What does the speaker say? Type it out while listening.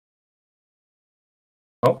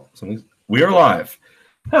We are live.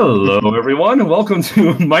 Hello, everyone, and welcome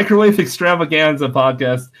to Microwave Extravaganza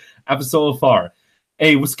Podcast, episode 4.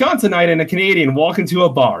 A Wisconsinite and a Canadian walk into a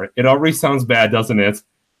bar. It already sounds bad, doesn't it?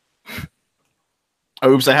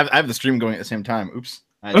 Oh, oops! I have the stream going at the same time. Oops.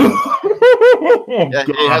 Hey,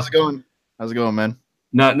 how's it going? How's it going, man?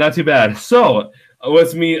 Not too bad. So,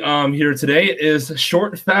 with me here today is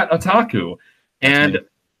Short Fat Otaku, and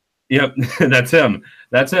yep, that's him.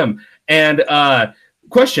 And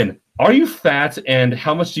question: are you fat, and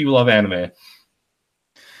how much do you love anime?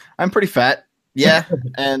 I'm pretty fat, yeah,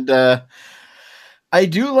 and I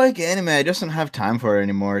do like anime. I just don't have time for it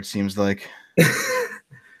anymore. It seems like.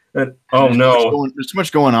 There's too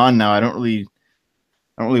much going on now. I don't really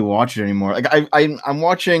watch it anymore. Like I'm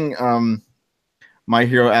watching My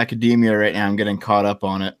Hero Academia right now. I'm getting caught up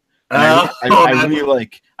on it. I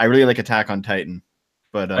really like Attack on Titan,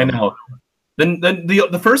 but I know. Then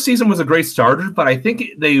the first season was a great starter, but I think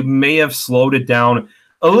they may have slowed it down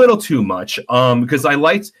a little too much. Because I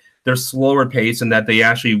liked their slower pace and that they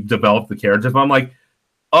actually developed the characters. But I'm like,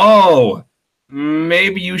 oh,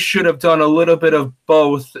 maybe you should have done a little bit of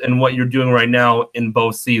both in what you're doing right now in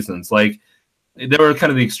both seasons. Like, they were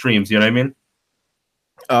kind of the extremes, you know what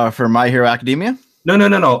I mean? For My Hero Academia?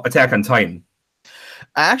 No. Attack on Titan.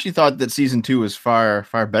 I actually thought that season 2 was far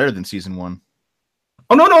better than season 1.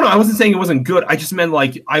 Oh, no. I wasn't saying it wasn't good. I just meant,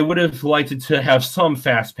 like, I would have liked it to have some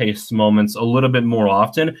fast-paced moments a little bit more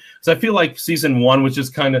often. Because I feel like season 1 was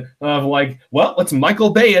just kind of like, well, let's Michael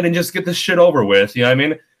Bay it and just get this shit over with. You know what I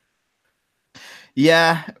mean?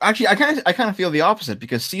 Yeah, actually, I kind of feel the opposite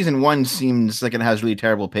because season 1 seems like it has really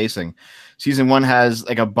terrible pacing. Season 1 has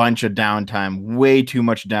like a bunch of downtime, way too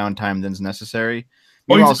much downtime than's necessary.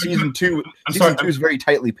 Meanwhile, season 2 is very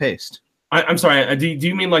tightly paced. I'm sorry. Do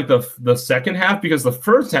you mean like the second half? Because the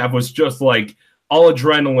first half was just like all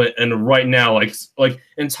adrenaline, and right now, like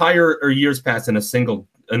entire years passed in a single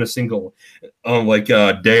day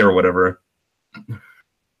or whatever.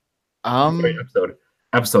 Episode.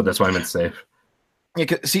 That's what I meant to say. Yeah,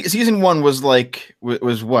 season 1 was what?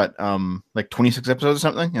 Like 26 episodes or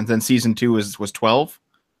something, and then season 2 was 12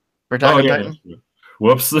 for Attack on Titan.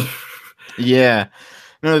 Whoops. Yeah.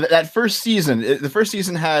 No, that first season. The first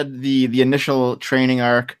season had the initial training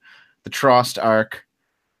arc, the Trost arc,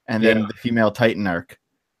 and then the female Titan arc,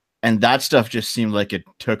 and that stuff just seemed like it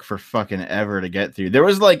took for fucking ever to get through. There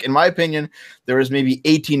was in my opinion, there was maybe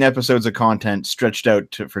 18 episodes of content stretched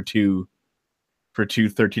out for two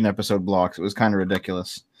 13-episode blocks. It was kind of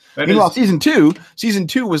ridiculous. Meanwhile, season two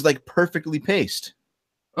was like perfectly paced.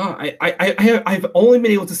 I've only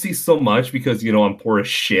been able to see so much because I'm poor as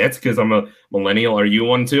shit because I'm a millennial. Are you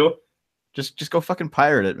one too? Just go fucking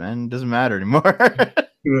pirate it, man. It doesn't matter anymore.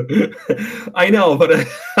 I know, but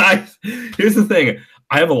here's the thing.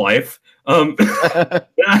 I have a life. Well,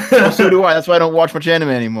 so do I. That's why I don't watch much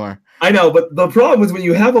anime anymore. I know, but the problem is when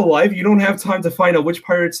you have a life, you don't have time to find out which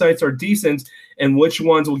pirate sites are decent and which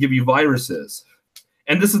ones will give you viruses.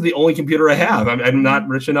 And this is the only computer I have. I'm not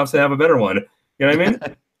rich enough to have a better one. You know what I mean?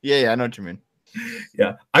 Yeah, I know what you mean.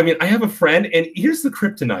 Yeah. I mean, I have a friend, and here's the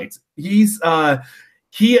kryptonite. He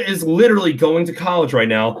is literally going to college right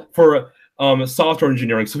now for software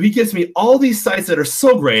engineering. So he gives me all these sites that are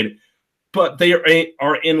so great, but they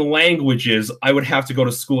are in languages I would have to go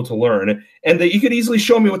to school to learn. And he could easily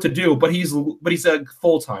show me what to do, but he's a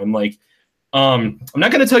full-time. Like, I'm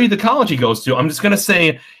not going to tell you the college he goes to. I'm just going to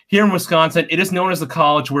say here in Wisconsin, it is known as the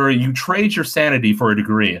college where you trade your sanity for a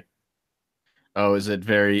degree. Oh, is it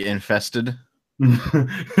very infested?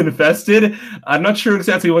 Infested? I'm not sure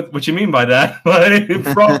exactly what you mean by that, but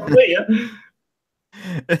probably.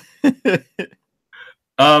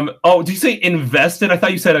 Do you say invested? I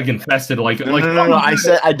thought you said like infested. No.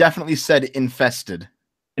 I definitely said infested.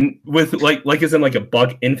 And with like as in like a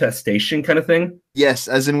bug infestation kind of thing? Yes,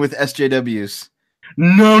 as in with SJWs.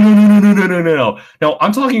 No. No,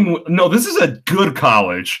 I'm talking. No, this is a good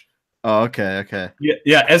college. Oh, okay.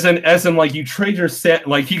 Yeah. As in, like you trade your set.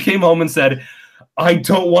 Like you came home and said, "I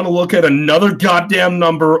don't want to look at another goddamn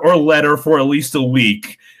number or letter for at least a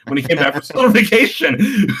week." When he came back for certification.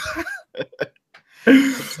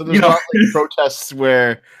 So there's not like protests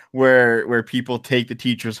where people take the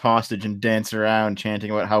teachers hostage and dance around chanting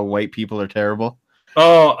about how white people are terrible.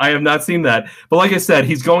 Oh, I have not seen that. But like I said,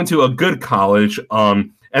 he's going to a good college.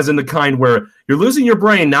 As in the kind where you're losing your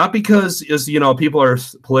brain, not because people are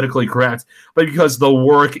politically correct, but because the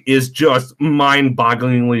work is just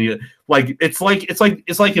mind-bogglingly it's like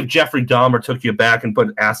if Jeffrey Dahmer took you back and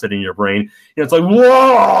put acid in your brain. It's like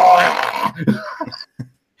whoa.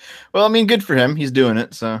 Well, I mean, good for him. He's doing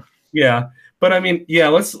it. So yeah, But I mean, yeah.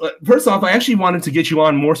 Let's first off, I actually wanted to get you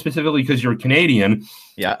on more specifically because you're Canadian.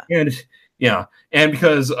 Yeah. And yeah, and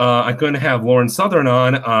because I'm going to have Lauren Southern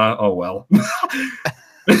on. Oh well.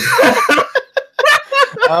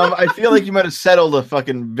 I feel like you might have settled a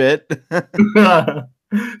fucking bit.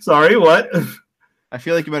 Sorry, what? I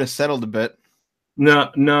feel like you might have settled a bit.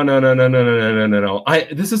 No.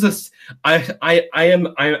 This is I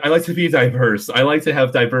like to be diverse. I like to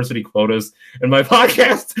have diversity quotas in my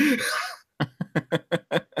podcast.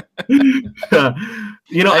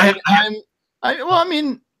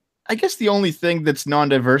 I guess the only thing that's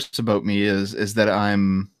non-diverse about me is that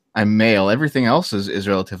I'm male. Everything else is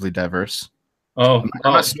relatively diverse. I'm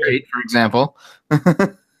not straight, for example.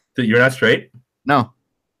 You're not straight? No.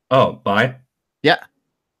 Oh, bi? Yeah.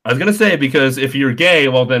 I was gonna say, because if you're gay,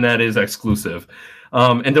 well, then that is exclusive.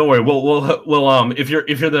 And don't worry, we'll if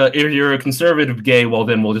you're a conservative gay, well,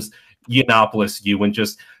 then we'll just Yiannopolis you and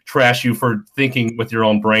just trash you for thinking with your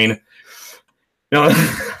own brain. No.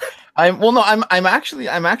 I'm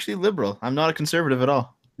actually liberal. I'm not a conservative at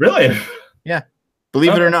all. Really? Yeah.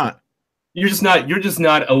 Believe it or not. You're just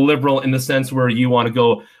not a liberal in the sense where you want to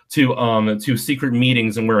go to secret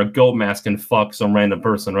meetings and wear a goat mask and fuck some random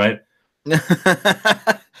person, right?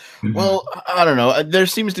 Well, I don't know. There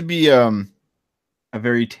seems to be a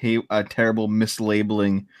very terrible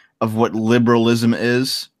mislabeling of what liberalism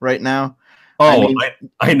is right now. Oh,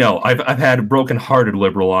 I know. I've had a broken-hearted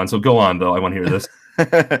liberal on, so go on though. I want to hear this.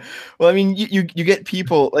 Well, I mean, you get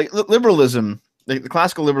people like liberalism, like the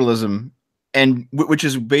classical liberalism, and which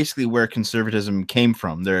is basically where conservatism came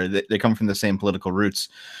from. They come from the same political roots.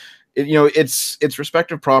 It's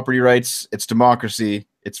respect of property rights, it's democracy,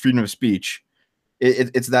 it's freedom of speech.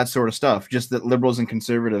 It's that sort of stuff. Just that liberals and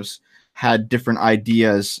conservatives had different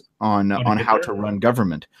ideas on how to run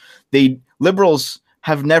government. Liberals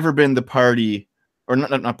have never been the party, or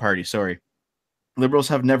not party. Sorry, liberals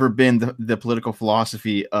have never been the political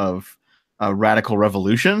philosophy of radical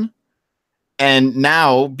revolution. And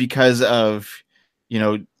now, because of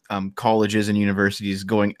colleges and universities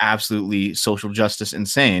going absolutely social justice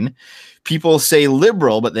insane, people say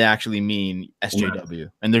liberal, but they actually mean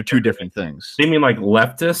SJW, and they're two different things. They mean like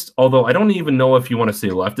leftist, although I don't even know if you want to say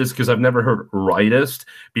leftist, because I've never heard rightist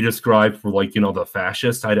be described for the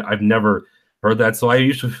fascist. I've never heard that, so I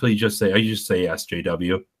usually just say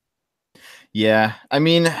SJW. Yeah, I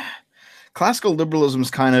mean, classical liberalism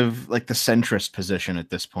is kind of like the centrist position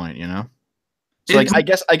at this point, So I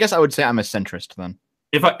guess I would say I'm a centrist then.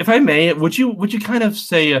 If I may, would you kind of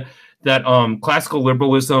say that classical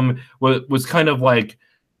liberalism was kind of like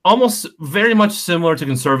almost very much similar to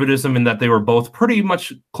conservatism in that they were both pretty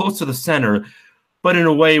much close to the center, but in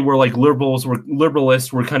a way where like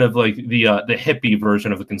liberalists were kind of like the hippie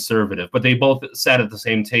version of the conservative, but they both sat at the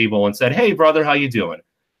same table and said, "Hey, brother, how you doing?"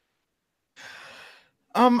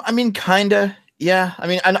 I mean, kinda. Yeah, I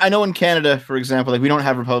mean, I know in Canada, for example, like we don't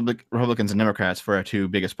have Republicans and Democrats for our two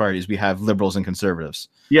biggest parties. We have liberals and conservatives.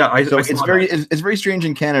 Yeah, it's very strange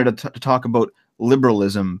in Canada to talk about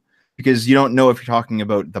liberalism because you don't know if you're talking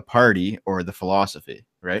about the party or the philosophy,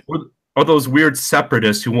 right? Or those weird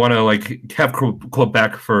separatists who want to like have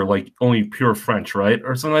Quebec for like only pure French, right,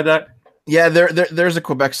 or something like that. Yeah, there's a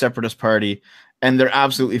Quebec separatist party. And they're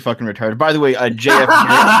absolutely fucking retarded. By the way, JF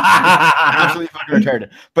absolutely fucking retarded.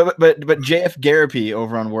 But JF Garapi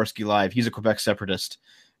over on Warski Live, he's a Quebec separatist.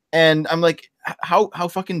 And I'm like, how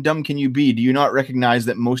fucking dumb can you be? Do you not recognize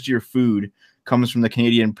that most of your food comes from the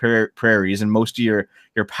Canadian prairies and most of your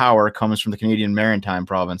power comes from the Canadian maritime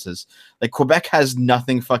provinces? Like Quebec has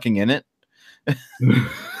nothing fucking in it. And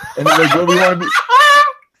like, what we want to be.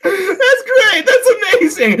 That's great. That's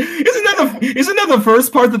amazing. Isn't that the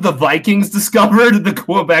first part that the Vikings discovered the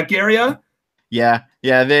Quebec area? Yeah.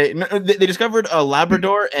 They discovered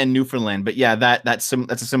Labrador and Newfoundland, but yeah, that's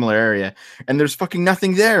a similar area, and there's fucking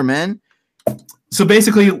nothing there, man. So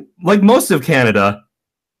basically, like most of Canada,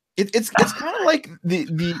 it's kind of like the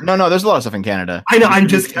no. There's a lot of stuff in Canada. I know. I'm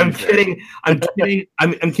kidding. I'm kidding.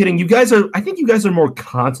 I think you guys are more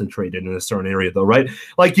concentrated in a certain area, though, right?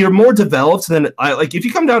 Like you're more developed than I. Like if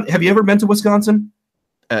you come down, have you ever been to Wisconsin?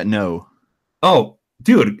 No. Oh,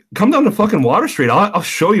 dude, come down to fucking Water Street. I'll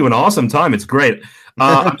show you an awesome time. It's great.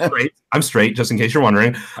 I'm straight, just in case you're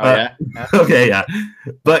wondering. Yeah. Okay, yeah.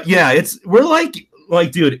 But yeah, we're like,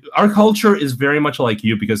 dude, our culture is very much like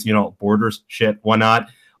you because borders, shit, whatnot.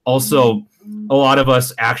 Also, a lot of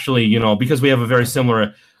us actually, because we have a very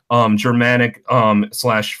similar Germanic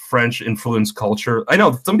slash French influenced culture. I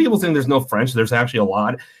know some people think there's no French. There's actually a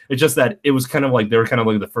lot. It's just that it was kind of like they were kind of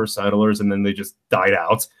like the first settlers, and then they just died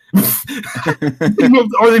out. They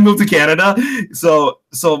moved to Canada. So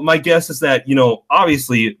my guess is that, you know,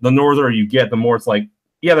 obviously the norther you get, the more it's like,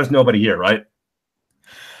 yeah, there's nobody here, right?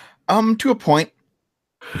 To a point.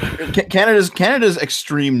 Canada's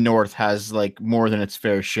extreme north has like more than its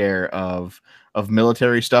fair share of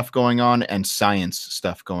military stuff going on and science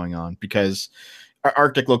stuff going on, because our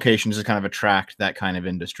Arctic locations just kind of attract that kind of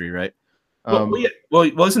industry, right? Well,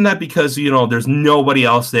 wasn't that because, you know, there's nobody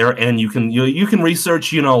else there, and you can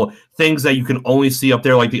research, you know, things that you can only see up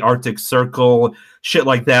there, like the Arctic Circle, shit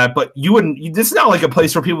like that. But you wouldn't. This is not like a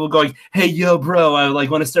place where people go like, "Hey, yo, bro, I like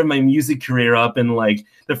want to start my music career up in like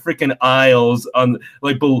the freaking Isles on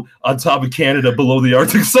on top of Canada below the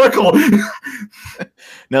Arctic Circle."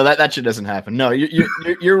 No, that shit doesn't happen. No,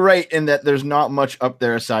 you're right in that there's not much up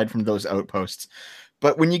there aside from those outposts.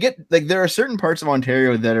 But when you get like, there are certain parts of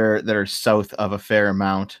Ontario that are south of a fair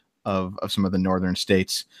amount of some of the northern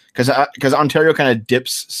states, because Ontario kind of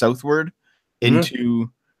dips southward into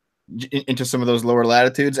some of those lower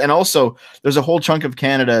latitudes, and also there's a whole chunk of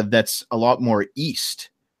Canada that's a lot more east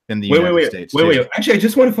than the United States. Wait. Actually, I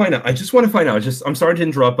just want to find out. I'm sorry to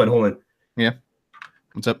interrupt, but hold on. Yeah.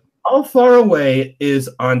 What's up? How far away is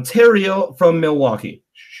Ontario from Milwaukee?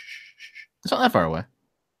 It's not that far away.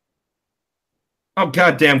 Oh,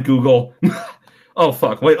 goddamn Google. Oh,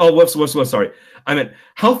 fuck. Wait. Oh, whoops. Sorry. I meant,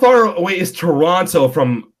 how far away is Toronto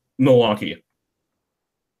from Milwaukee?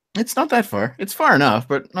 It's not that far. It's far enough,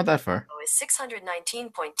 but not that far. Is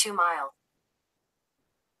 619.2 miles.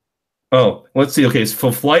 Oh, let's see. Okay,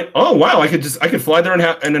 so flight. Oh, wow. I could fly there in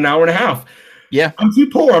an hour and a half. Yeah. I'm too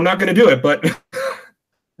poor. I'm not going to do it, but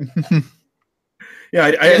yeah,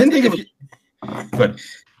 I didn't think of it. But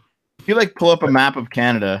if you like pull up a map of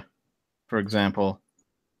Canada, for example,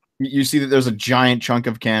 you see that there's a giant chunk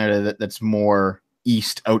of Canada that's more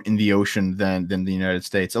east out in the ocean than the United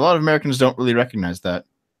States. A lot of Americans don't really recognize that.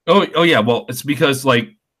 Oh yeah. Well, it's because,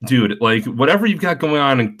 like, dude, like, whatever you've got going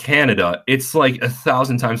on in Canada, it's like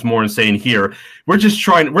 1,000 times more insane here. We're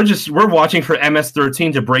watching for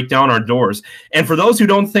MS-13 to break down our doors. And for those who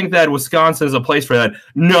don't think that Wisconsin is a place for that,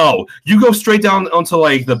 no, you go straight down onto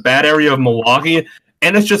like the bad area of Milwaukee,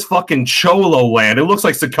 and it's just fucking Cholo land. It looks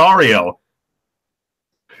like Sicario.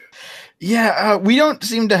 Yeah, we don't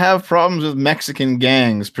seem to have problems with Mexican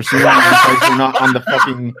gangs, presumably because we're not on the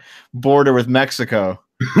fucking border with Mexico.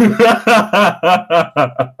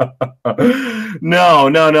 No.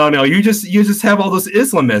 You just have all those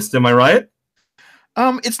Islamists, am I right?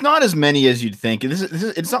 It's not as many as you'd think.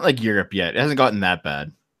 It's not like Europe yet. It hasn't gotten that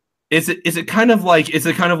bad. Is it kind of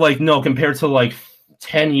like no, compared to like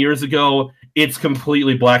 10 years ago, it's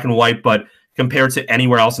completely black and white, but compared to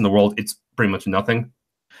anywhere else in the world, it's pretty much nothing.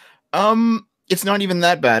 It's not even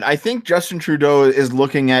that bad. I think Justin Trudeau is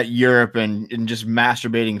looking at Europe and just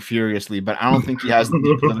masturbating furiously, but I don't think he has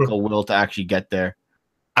the political will to actually get there.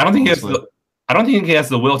 I don't think he has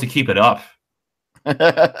the will to keep it up.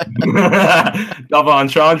 Double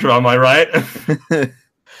entendre, am I right?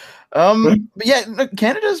 But yeah,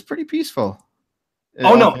 Canada's pretty peaceful.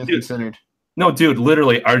 Oh no, dude. Considered. No, dude,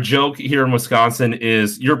 literally, our joke here in Wisconsin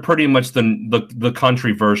is you're pretty much the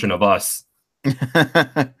country version of us.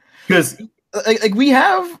 Because like we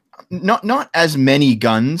have not as many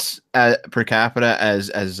guns per capita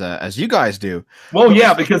as you guys do. Well,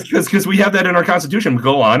 yeah, because we have that in our constitution.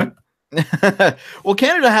 Go on. Well,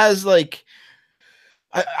 Canada has like,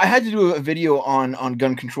 I had to do a video on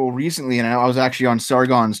gun control recently, and I was actually on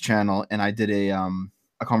Sargon's channel, and I did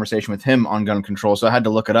a conversation with him on gun control, so I had to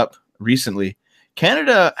look it up recently.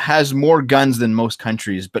 Canada has more guns than most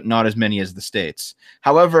countries, but not as many as the States.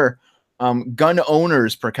 However, gun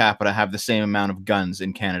owners per capita have the same amount of guns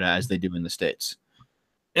in Canada as they do in the States.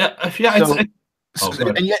 Yeah. And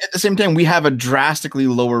yet at the same time, we have a drastically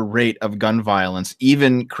lower rate of gun violence,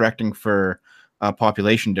 even correcting for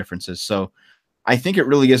population differences. So I think it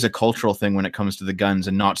really is a cultural thing when it comes to the guns,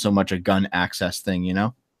 and not so much a gun access thing, you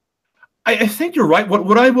know? I think you're right.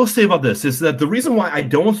 What I will say about this is that the reason why I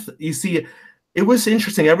don't, you see, it was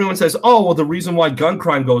interesting. Everyone says, oh, well, the reason why gun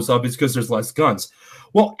crime goes up is because there's less guns.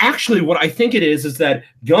 Well, actually, what I think it is that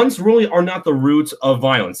guns really are not the root of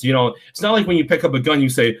violence. You know, it's not like when you pick up a gun, you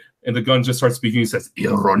say, and the gun just starts speaking, it says, you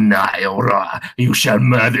shall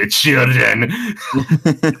murder children.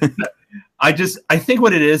 I think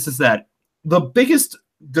what it is that the biggest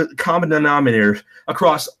common denominator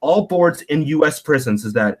across all boards in U.S. prisons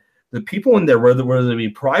is that the people in there, whether they be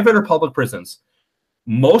private or public prisons,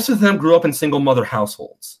 most of them grew up in single mother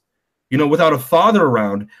households. You know, without a father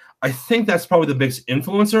around, I think that's probably the biggest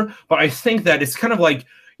influencer, but I think that it's kind of like,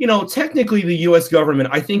 technically the US government,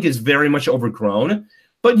 I think, is very much overgrown,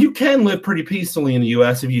 but you can live pretty peacefully in the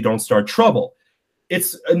US if you don't start trouble.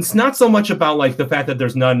 It's not so much about like the fact that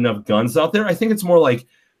there's not enough guns out there. I think it's more like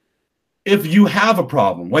if you have a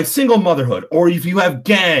problem, like single motherhood, or if you have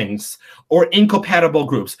gangs or incompatible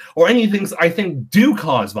groups or anything I think do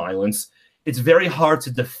cause violence, it's very hard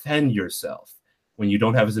to defend yourself when you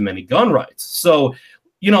don't have as many gun rights. So,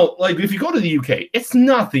 like if you go to the UK, it's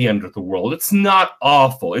not the end of the world. It's not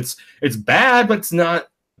awful. It's bad, but it's not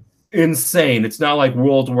insane. It's not like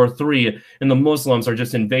World War III and the Muslims are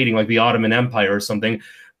just invading like the Ottoman Empire or something.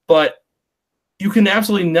 But you can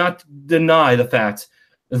absolutely not deny the fact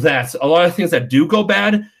that a lot of things that do go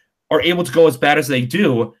bad are able to go as bad as they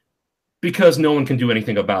do because no one can do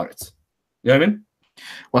anything about it. You know what I mean?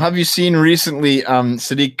 Well, have you seen recently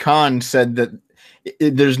Sadiq Khan said that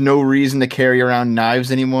there's no reason to carry around knives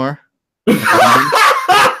anymore? Did you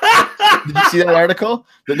see that article?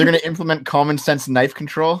 That they're going to implement common sense knife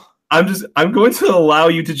control? I'm going to allow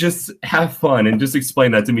you to just have fun and just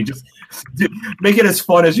explain that to me. Just make it as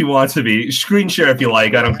fun as you want to be. Screen share if you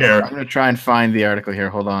like. I don't care. I'm going to try and find the article here.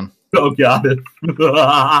 Hold on. Oh, got it.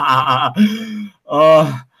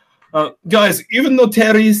 Guys, even though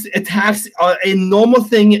terrorist attacks are a normal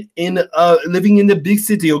thing in living in the big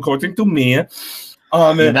city, according to me.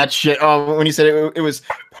 That shit. Oh, when you said it was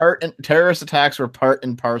terrorist attacks were part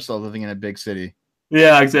and parcel of living in a big city.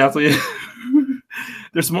 Yeah, exactly.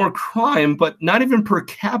 There's more crime, but not even per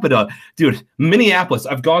capita. Dude, Minneapolis,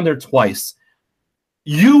 I've gone there twice.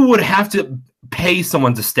 You would have to pay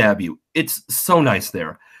someone to stab you. It's so nice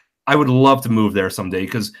there. I would love to move there someday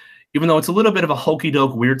because even though it's a little bit of a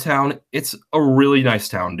hokey-doke weird town, it's a really nice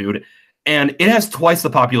town, dude. And it has twice the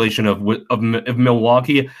population of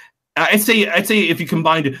Milwaukee. I'd say if you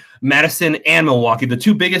combined Madison and Milwaukee, the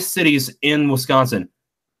two biggest cities in Wisconsin,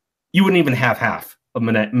 you wouldn't even have half of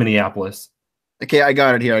Minneapolis. Okay, I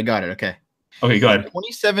got it here. Okay. Okay, go ahead. In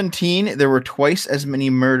 2017, there were twice as many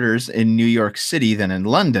murders in New York City than in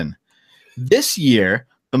London. This year,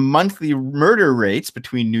 the monthly murder rates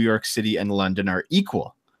between New York City and London are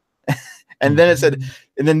equal. And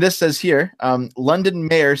then this says here, London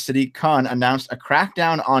Mayor Sadiq Khan announced a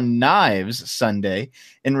crackdown on knives Sunday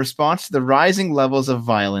in response to the rising levels of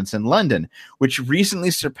violence in London, which recently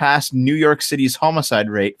surpassed New York City's homicide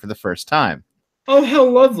rate for the first time. Oh, how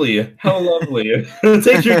lovely. How lovely.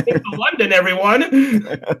 Take your kid to London, everyone.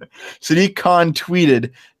 Sadiq Khan tweeted,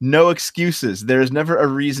 "No excuses. There is never a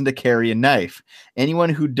reason to carry a knife. Anyone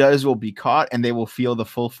who does will be caught and they will feel the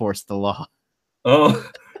full force of the law." Oh,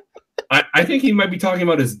 I think he might be talking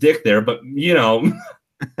about his dick there, but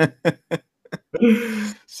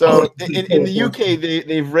So in the UK,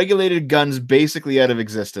 they've regulated guns basically out of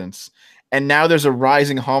existence. And now there's a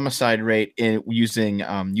rising homicide rate in using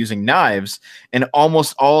knives, and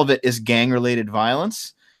almost all of it is gang-related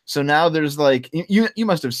violence. So now there's like you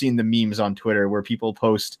must have seen the memes on Twitter where people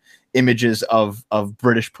post images of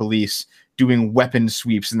British police doing weapon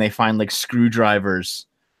sweeps, and they find like screwdrivers,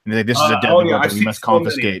 and they're like, "This is a deadly weapon. We must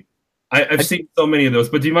confiscate." I've seen so many of those.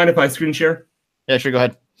 But do you mind if I screen share? Yeah, sure. Go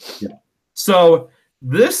ahead. Yeah. So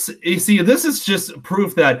this is just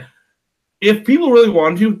proof that if people really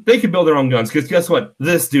wanted to, they could build their own guns. Because guess what?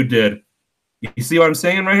 This dude did. You see what I'm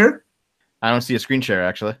saying right here? I don't see a screen share,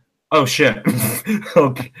 actually. Oh, shit.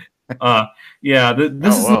 Okay. Yeah,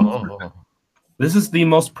 this is the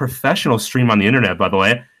most professional stream on the internet, by the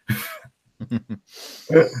way.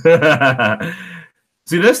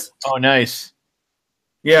 See this? Oh, nice.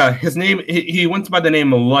 Yeah, his name, he went by the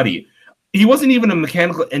name Luddy. He wasn't even a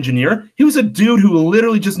mechanical engineer. He was a dude who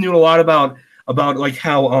literally just knew a lot about like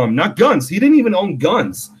how not guns. He didn't even own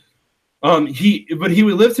guns. He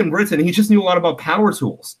lived in Britain. He just knew a lot about power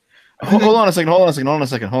tools. Hold on a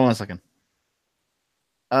second.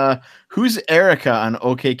 Who's Erica on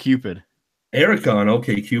OkCupid? Erica on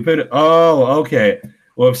OkCupid? Oh, okay.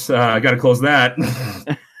 Whoops, I gotta close that.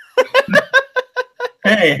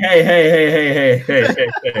 Hey.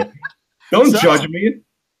 Don't judge me.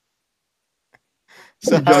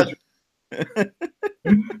 Don't judge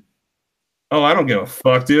me. Oh, I don't give a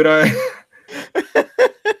fuck, dude.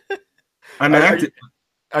 I'm active.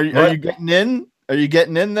 Are you getting in? Are you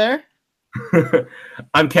getting in there?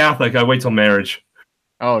 I'm Catholic. I wait till marriage.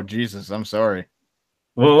 Oh, Jesus. I'm sorry.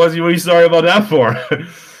 Well, what are you sorry about that for?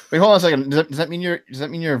 Wait, hold on a second. Does that mean you're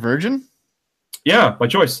a virgin? Yeah, by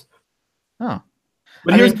choice. Oh.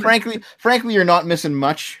 But I mean, frankly, you're not missing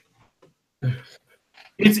much.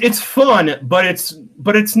 It's fun, but it's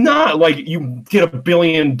not like you get $1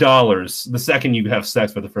 billion the second you have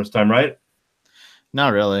sex for the first time, right?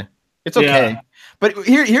 Not really. It's okay. Yeah. But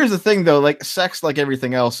here's the thing, though. Like sex, like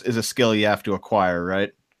everything else, is a skill you have to acquire,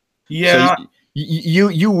 right? Yeah. So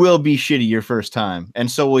you will be shitty your first time, and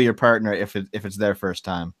so will your partner if it's their first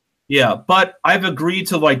time. Yeah, but I've agreed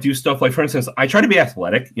to like do stuff like, for instance, I try to be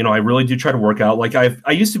athletic. I really do try to work out. Like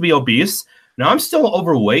I used to be obese. Now I'm still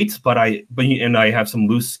overweight, but I have some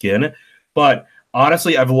loose skin. But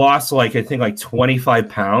honestly, I've lost I think like 25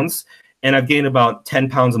 pounds, and I've gained about 10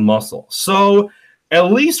 pounds of muscle. So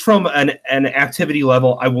at least from an activity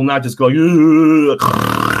level, I will not just go.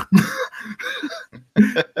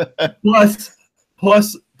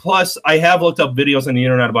 Plus, I have looked up videos on the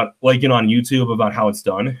internet about on YouTube about how it's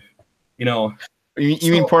done. You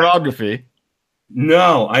mean pornography?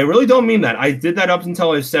 No, I really don't mean that. I did that up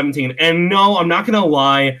until I was 17. And no, I'm not going to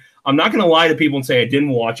lie. I'm not going to lie to people and say I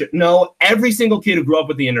didn't watch it. No, every single kid who grew up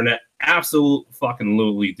with the internet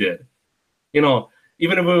absolutely did.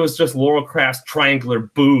 Even if it was just Laurel Craft's triangular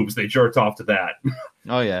boobs, they jerked off to that.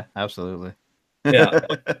 Oh, yeah, absolutely. Yeah.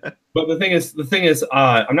 But the thing is,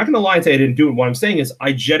 I'm not going to lie and say I didn't do it. What I'm saying is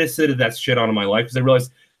I jettisoned that shit out of my life because I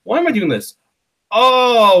realized, why am I doing this?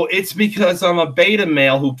 Oh, it's because I'm a beta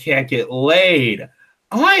male who can't get laid.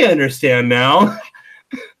 I understand now.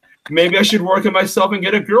 Maybe I should work on myself and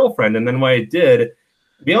get a girlfriend. And then when I did,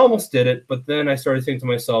 we almost did it. But then I started thinking to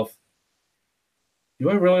myself, do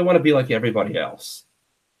I really want to be like everybody else?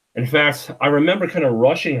 In fact, I remember kind of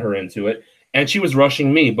rushing her into it, and she was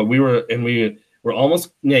rushing me. But we were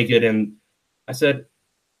almost naked, and I said,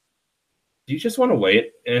 do you just want to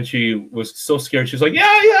wait? And she was so scared. She was like,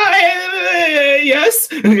 yeah, yes.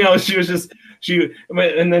 She was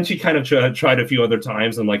and then she kind of tried a few other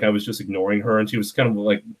times, and I was just ignoring her, and she was kind of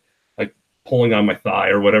like pulling on my thigh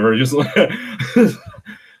or whatever, just and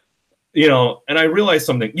I realized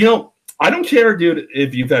something. I don't care, dude,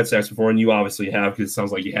 if you've had sex before, and you obviously have, because it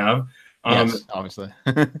sounds like you have. Yes, obviously.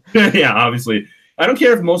 Yeah, obviously. I don't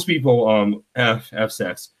care if most people have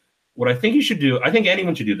sex. What I think you should do, I think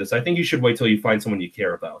anyone should do this. I think you should wait till you find someone you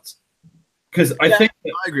care about. Because I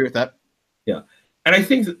agree with that. Yeah. And I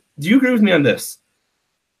think, do you agree with me on this?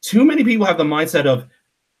 Too many people have the mindset of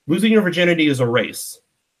losing your virginity is a race,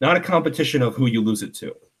 not a competition of who you lose it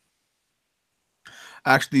to.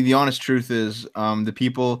 Actually, the honest truth is the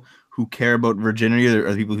people who care about virginity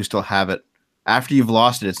are the people who still have it. After you've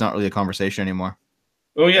lost it, it's not really a conversation anymore.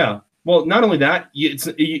 Oh, yeah. Well, not only that,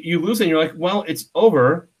 you lose it and you're like, well, it's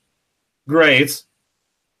over. Great.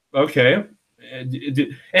 Okay. And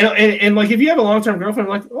if you have a long-term girlfriend,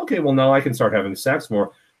 okay, well, now I can start having sex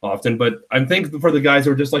more often. But I'm thinking for the guys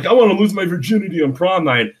who are just like, I want to lose my virginity on prom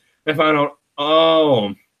night. I find out,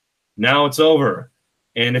 oh, now it's over.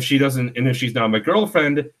 And if she's not my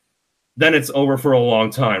girlfriend, then it's over for a long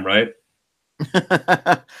time, right?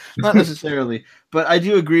 Not necessarily, but I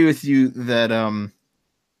do agree with you that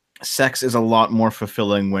sex is a lot more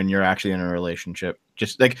fulfilling when you're actually in a relationship.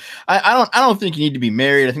 Just I don't think you need to be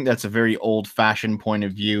married. I think that's a very old-fashioned point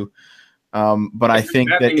of view. But I think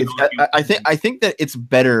that it's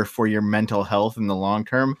better for your mental health in the long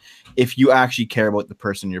term if you actually care about the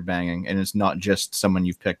person you're banging and it's not just someone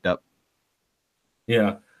you've picked up.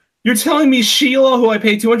 Yeah. You're telling me Sheila, who I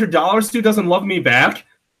paid $200 to, doesn't love me back?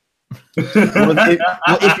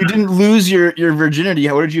 If you didn't lose your virginity,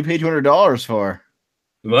 what did you pay $200 for?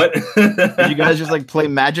 What? Did you guys just play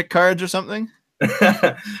magic cards or something?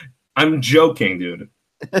 I'm joking, dude.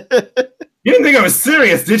 You didn't think I was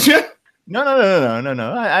serious, did you? No.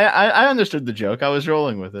 I understood the joke. I was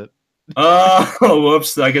rolling with it. Oh,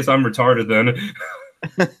 whoops. I guess I'm retarded then.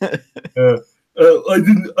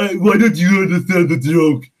 Why did you understand the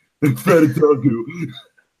joke? I'm trying to tell you.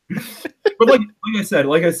 But like I said,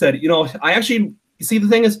 I actually see, the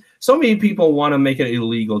thing is, so many people want to make it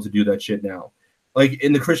illegal to do that shit now,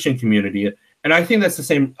 in the Christian community. And I think that's the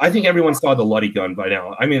same. I think everyone saw the Luddy gun by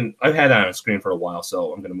now. I mean, I've had that on screen for a while,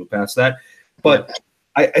 so I'm going to move past that. But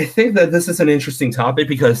I think that this is an interesting topic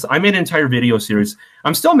because I made an entire video series.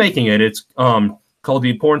 I'm still making it. It's called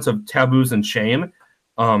The Importance of Taboos and Shame.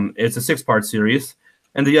 It's a 6-part series.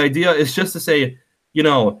 And the idea is just to say,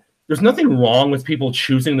 there's nothing wrong with people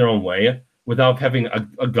choosing their own way without having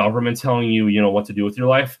a government telling you, what to do with your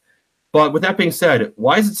life. But with that being said,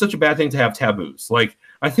 why is it such a bad thing to have taboos?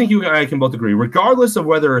 I think you and I can both agree, regardless of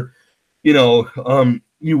whether,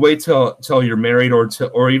 you wait till you're married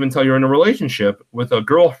or even till you're in a relationship with a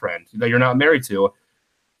girlfriend that you're not married to,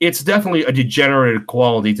 it's definitely a degenerate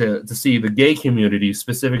quality to see the gay community,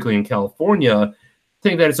 specifically in California,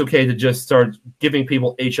 think that it's okay to just start giving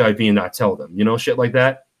people HIV and not tell them, shit like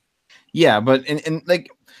that. Yeah, but and the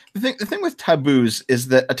thing with taboos is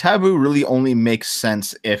that a taboo really only makes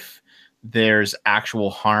sense if there's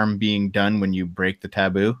actual harm being done when you break the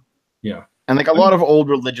taboo. Yeah. And like a lot of old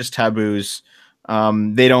religious taboos,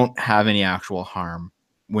 they don't have any actual harm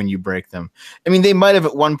when you break them. I mean, they might have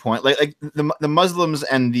at one point, like the Muslims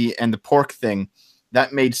and the pork thing,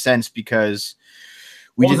 that made sense because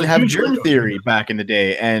we didn't have germ theory back in the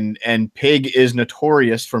day, and pig is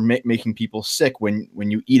notorious for making people sick when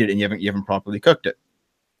you eat it and you haven't properly cooked it.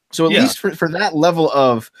 So at least for that level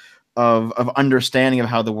of understanding of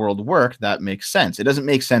how the world worked, that makes sense. It doesn't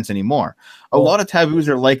make sense anymore. A lot of taboos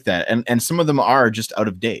are like that, and some of them are just out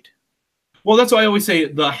of date. Well, that's why I always say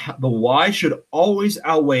the why should always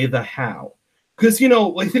outweigh the how. Because,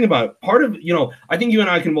 like, think about it. Part of, I think you and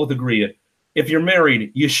I can both agree, if you're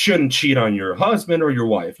married, you shouldn't cheat on your husband or your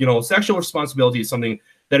wife. Sexual responsibility is something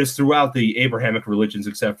that is throughout the Abrahamic religions,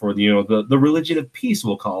 except for, the religion of peace,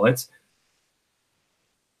 we'll call it.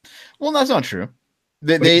 Well, that's not true.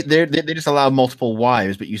 They just allow multiple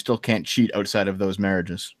wives, but you still can't cheat outside of those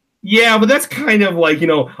marriages. Yeah, but that's kind of like,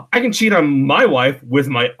 I can cheat on my wife with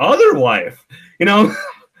my other wife, I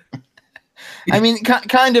mean,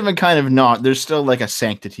 kind of and kind of not. There's still like a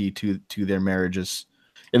sanctity to their marriages,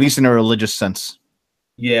 at least in a religious sense.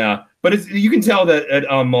 Yeah, but you can tell that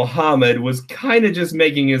Muhammad was kind of just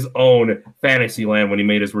making his own fantasy land when he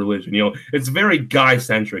made his religion. It's very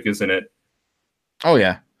guy-centric, isn't it? Oh,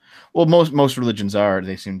 yeah. Well, most religions are,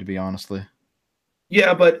 they seem to be, honestly.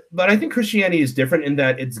 Yeah, but I think Christianity is different in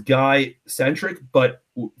that it's guy-centric, but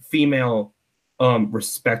female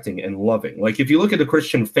respecting and loving. Like, if you look at the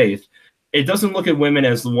Christian faith, it doesn't look at women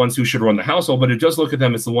as the ones who should run the household, but it does look at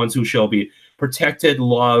them as the ones who shall be protected,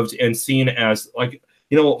 loved, and seen as, like,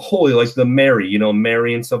 holy, like the Mary,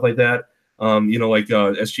 Mary and stuff like that.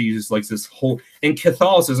 As Jesus, like this whole, in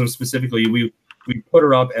Catholicism specifically, we put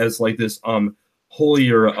her up as like this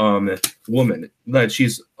holier woman, that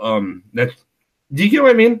she's that. Do you get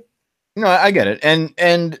what I mean? No, I get it.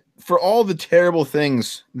 And for all the terrible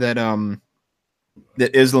things that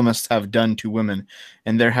that Islamists have done to women,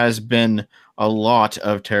 and there has been a lot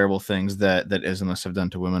of terrible things that Islamists have done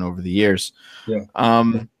to women over the years. Yeah.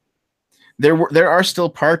 There are still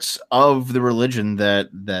parts of the religion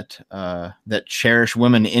that cherish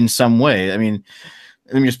women in some way. I mean,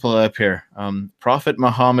 let me just pull it up here. Prophet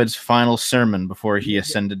Muhammad's final sermon before he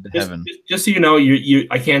ascended to heaven. Just so you know,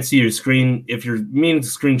 I can't see your screen. If you're meaning to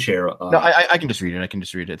screen share, no, I can just read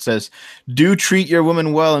it. It says, "Do treat your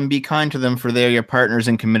women well and be kind to them, for they are your partners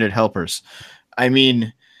and committed helpers." I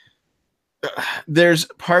mean, there's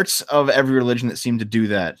parts of every religion that seem to do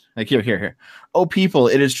that. Like here. "Oh, people,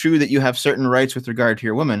 it is true that you have certain rights with regard to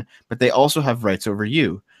your women, but they also have rights over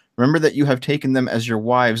you. Remember that you have taken them as your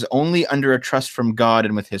wives only under a trust from God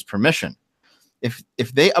and with his permission. If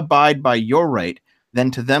they abide by your right,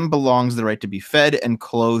 then to them belongs the right to be fed and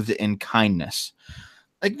clothed in kindness."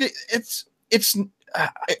 Like, it's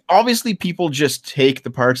obviously people just take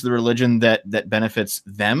the parts of the religion that benefits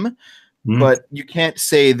them, but you can't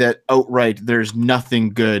say that outright there's nothing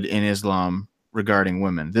good in Islam regarding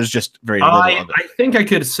women. There's just very little of it. I think I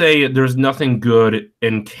could say there's nothing good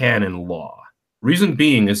in canon law. Reason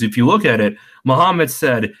being is, if you look at it, Muhammad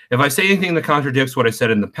said, if I say anything that contradicts what I said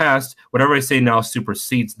in the past, whatever I say now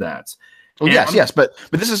supersedes that. Well, yes, but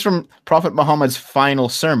this is from Prophet Muhammad's final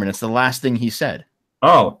sermon. It's the last thing he said.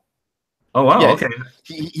 Oh wow, yeah, okay.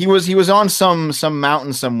 He was on some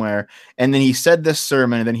mountain somewhere, and then he said this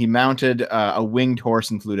sermon, and then he mounted a winged horse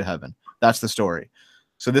and flew to heaven. That's the story.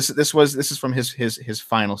 So this is from his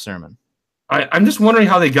final sermon. I'm just wondering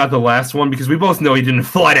how they got the last one, because we both know he didn't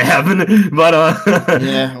fly to heaven. But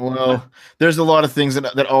yeah, well, there's a lot of things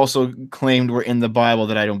that also claimed were in the Bible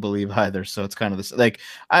that I don't believe either. So it's kind of this, like,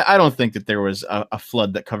 I don't think that there was a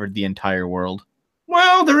flood that covered the entire world.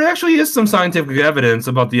 Well, there actually is some scientific evidence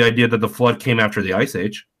about the idea that the flood came after the Ice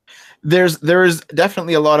Age. There is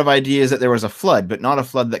definitely a lot of ideas that there was a flood, but not a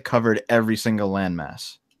flood that covered every single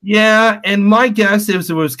landmass. Yeah, and my guess is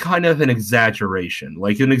it was kind of an exaggeration,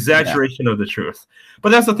 like an exaggeration of the truth. But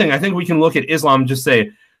that's the thing. I think we can look at Islam and just say,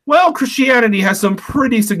 well, Christianity has some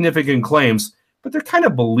pretty significant claims, but they're kind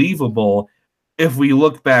of believable if we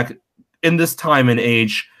look back in this time and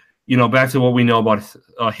age, back to what we know about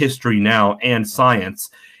history now and science.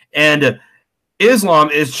 And Islam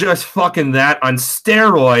is just fucking that on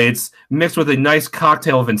steroids mixed with a nice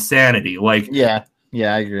cocktail of insanity. Like, yeah,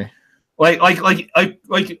 I agree.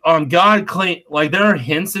 God claim, like, there are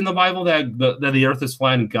hints in the Bible that the earth is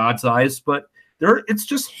flat in God's eyes, but it's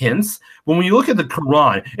just hints. When you look at the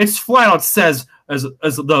Quran, it's flat out says as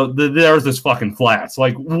the earth is fucking flat. It's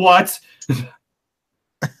like, what?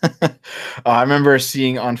 I remember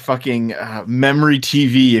seeing on fucking Memory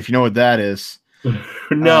TV, if you know what that is.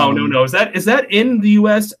 No. Is that in the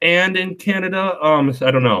US and in Canada?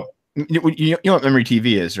 I don't know. You know what Memory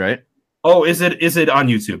TV is, right? Oh, is it on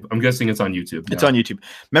YouTube? I'm guessing it's on YouTube. It's on YouTube.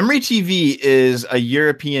 Memory TV is a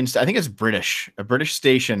European, I think it's a British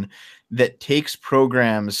station that takes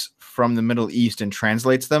programs from the Middle East and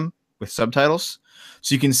translates them with subtitles.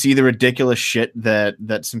 So you can see the ridiculous shit that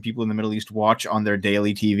some people in the Middle East watch on their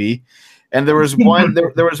daily TV. And there was one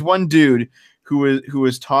there was one dude who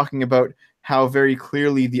was talking about how very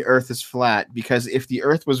clearly the Earth is flat, because if the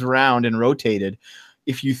Earth was round and rotated,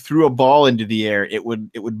 if you threw a ball into the air, it would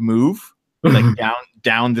move like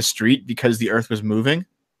down the street because the Earth was moving.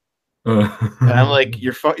 And I'm like,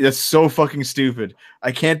 that's so fucking stupid.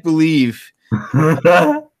 I can't believe. Wait.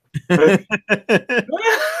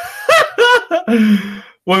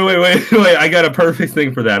 I got a perfect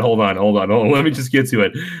thing for that. Hold on. Let me just get to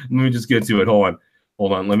it.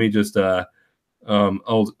 Hold on. Let me just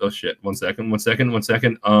oh shit. One second.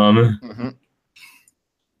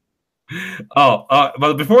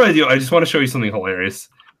 But before I do, I just want to show you something hilarious.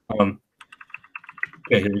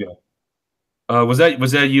 Okay, here we go. Was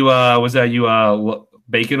that you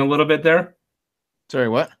baking a little bit there? Sorry,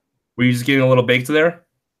 what? Were you just getting a little baked there?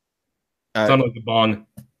 Sounded like a bong.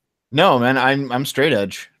 No, man, I'm straight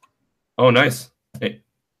edge. Oh, nice. Hey.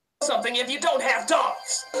 Something if you don't have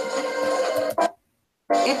dogs.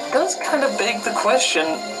 It does kind of beg the question,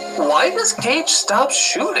 why does Cage stop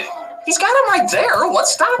shooting? He's got him right there.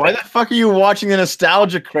 What's stopping? Why the fuck are you watching The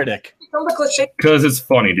Nostalgia Critic? Because it's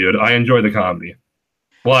funny, dude. I enjoy the comedy.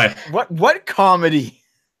 Why? What comedy?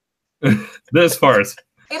 This farce.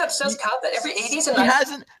 Obsessed cop that every 80s and he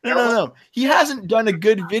hasn't. No. He hasn't done a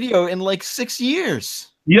good video in like 6 years.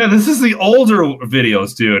 Yeah, this is the older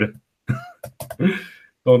videos, dude.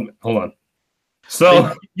 Hold on.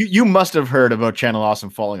 So you must have heard about Channel Awesome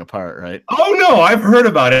falling apart, right? Oh no, I've heard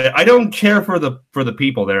about it. I don't care for the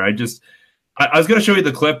people there. I was going to show you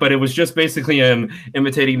the clip, but it was just basically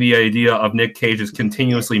imitating the idea of Nick Cage is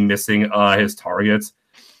continuously missing his targets.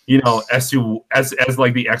 You know, as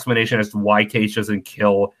like the explanation as to why Cage doesn't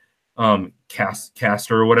kill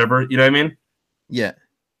Castor or whatever. You know what I mean? Yeah.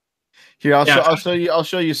 Here, I'll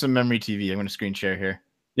show you some Memory TV. I'm going to screen share here.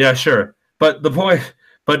 Yeah, sure. But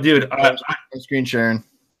dude, I'm screen sharing.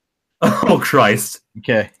 Oh Christ.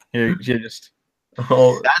 Okay, here just.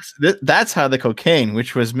 Oh, that's how the cocaine,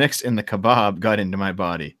 which was mixed in the kebab, got into my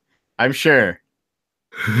body. I'm sure.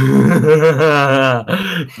 I'm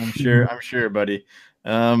sure, buddy.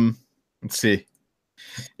 Let's see.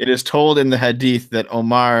 It is told in the hadith that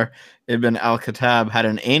Omar ibn al-Khattab had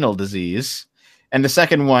an anal disease, and the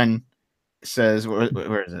second one says,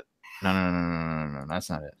 where is it? No, that's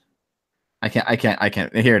not it. I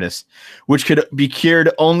can't. Here it is. Which could be cured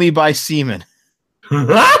only by semen. So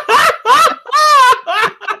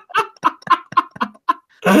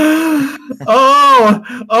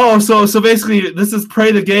basically this is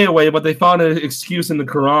pray the gay away, but they found an excuse in the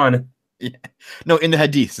Quran. Yeah. No, in the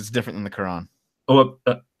hadith, it's different than the Quran. Oh,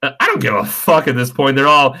 I don't give a fuck at this point. They're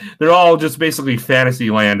all just basically fantasy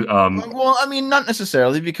land. Well, I mean, not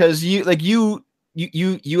necessarily, because you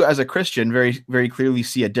as a Christian very, very clearly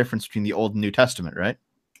see a difference between the Old and New Testament, right?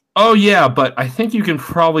 Oh yeah, but I think you can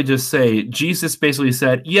probably just say Jesus basically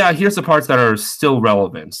said, yeah, here's the parts that are still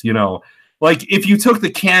relevant. You know, like if you took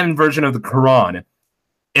the canon version of the Quran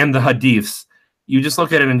and the hadiths, you just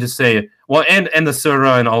look at it and just say, well, and the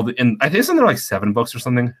surah and all and I think isn't there like 7 books or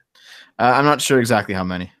something? I'm not sure exactly how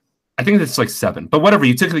many. I think it's like 7, but whatever.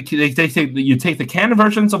 You take the canon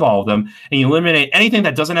versions of all of them, and you eliminate anything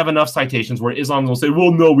that doesn't have enough citations. Where Islam will say,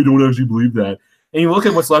 "Well, no, we don't actually believe that," and you look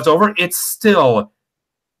at what's left over. It's still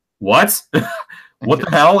what? What the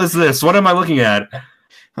hell is this? What am I looking at?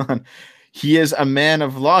 He is a man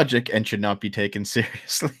of logic and should not be taken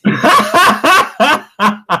seriously.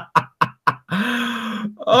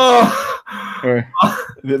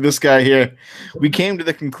 This guy here. We came to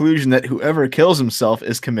the conclusion that whoever kills himself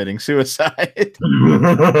is committing suicide.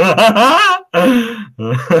 Are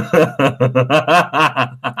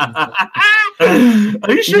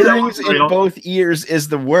you sure earrings in both ears is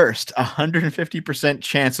the worst? 150%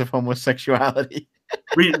 chance of homosexuality.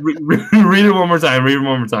 read it one more time. Read it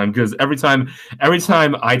one more time, because every time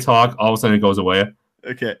I talk, all of a sudden it goes away.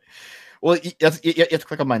 Okay. Well, you have to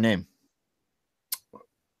click on my name.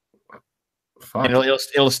 And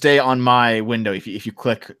it'll stay on my window if you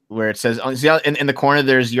click where it says. See how in the corner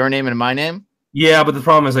there's your name and my name. Yeah, but the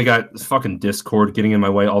problem is I got this fucking Discord getting in my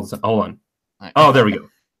way all the time. Hold on. Right. Oh, there we go.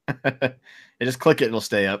 Just click it; it'll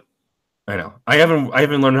stay up. I know. I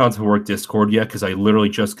haven't learned how to work Discord yet because I literally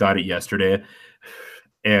just got it yesterday.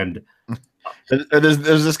 And there's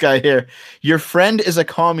this guy here. Your friend is a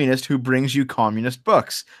communist who brings you communist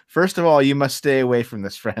books. First of all, you must stay away from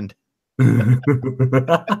this friend. Dude,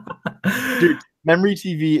 Memory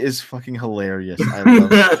TV is fucking hilarious. I love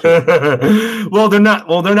it. Well, they're not.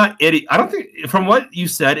 Well, they're not idiot. I don't think, from what you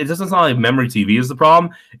said, it doesn't sound like Memory TV is the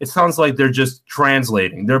problem. It sounds like they're just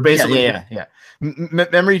translating. They're basically yeah.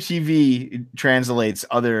 Memory TV translates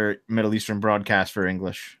other Middle Eastern broadcasts for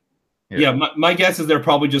English. Yeah, my guess is they're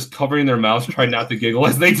probably just covering their mouths, trying not to giggle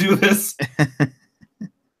as they do this.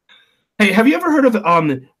 Hey, have you ever heard of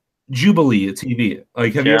Jubilee TV?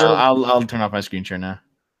 Like, have you ever? I'll turn off my screen share now.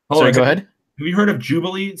 Sorry, go ahead. Have you heard of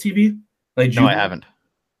Jubilee TV? Like, no, I haven't.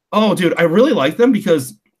 Oh, dude, I really like them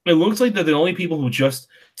because it looks like they're the only people who just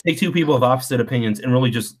take two people of opposite opinions and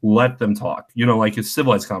really just let them talk. You know, like a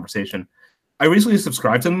civilized conversation. I recently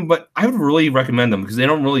subscribed to them, but I would really recommend them because they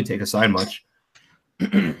don't really take a side much.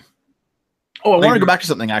 I want to go back to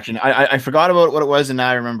something, actually. I forgot about what it was, and now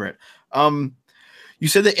I remember it. You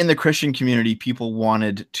said that in the Christian community, people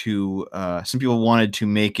wanted to, some people wanted to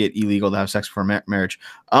make it illegal to have sex before marriage.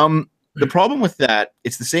 The problem with that,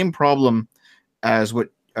 it's the same problem as what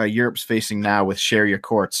Europe's facing now with Sharia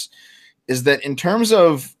courts, is that in terms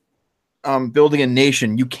of building a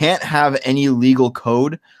nation, you can't have any legal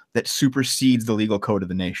code that supersedes the legal code of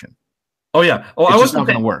the nation. Oh yeah. Oh, it's just not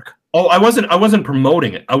going to work. Oh, I wasn't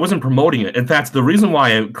promoting it. I wasn't promoting it. In fact, the reason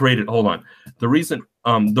why I created, hold on. The reason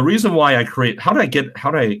why I create, how did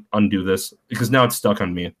I undo this? Because now it's stuck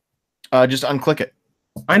on me. Just unclick it.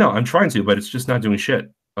 I know, I'm trying to, but it's just not doing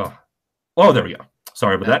shit. Oh, there we go.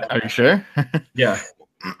 Sorry about that. Are you sure? Yeah.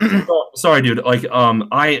 Sorry, dude. Like,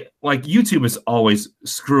 YouTube is always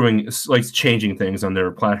screwing, like changing things on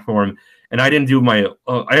their platform. And I didn't do my,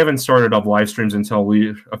 I haven't started up live streams until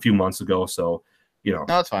a few months ago. So, you know.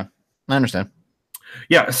 No, that's fine. I understand.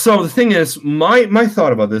 Yeah. So the thing is, my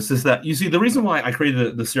thought about this is that, you see, the reason why I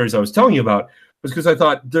created the series I was telling you about was because I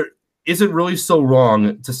thought, is it really so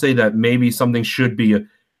wrong to say that maybe something should be, a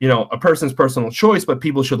person's personal choice, but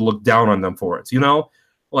people should look down on them for it?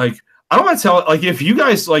 Like, I don't want to tell, like, if you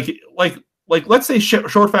guys like, let's say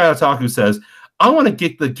Short Fat Otaku says, I want to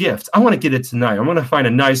get the gift. I want to get it tonight. I'm going to find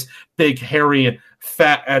a nice, big, hairy,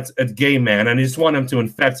 fat at gay man, and I just want him to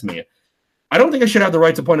infect me. I don't think I should have the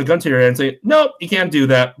right to point a gun to your head and say, no, you can't do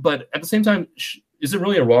that. But at the same time, is it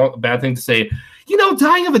really a bad thing to say,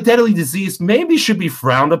 dying of a deadly disease maybe should be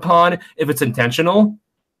frowned upon if it's intentional?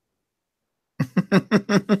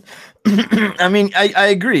 I mean, I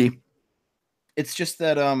agree. It's just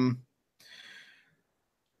that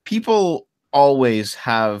people always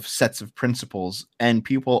have sets of principles, and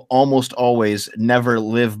people almost always never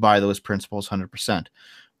live by those principles 100%.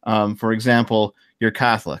 For example, you're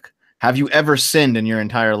Catholic. Have you ever sinned in your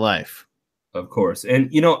entire life? Of course. And,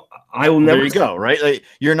 I will never... There you go, right? Like,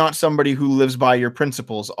 you're not somebody who lives by your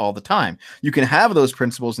principles all the time. You can have those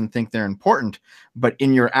principles and think they're important, but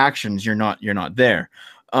in your actions, you're not there.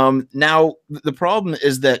 Now, the problem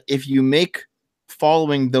is that if you make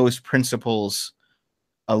following those principles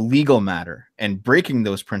a legal matter and breaking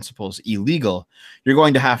those principles illegal, you're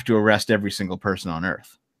going to have to arrest every single person on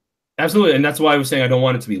earth. Absolutely. And that's why I was saying I don't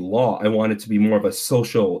want it to be law. I want it to be more of a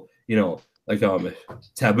social, taboo,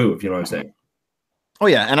 if you know what I'm saying. Oh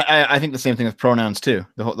yeah, and I think the same thing with pronouns too.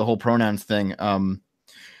 The whole pronouns thing.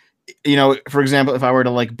 For example, if I were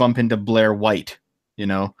to bump into Blair White,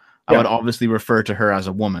 I would obviously refer to her as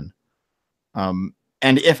a woman. And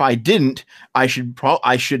if I didn't, I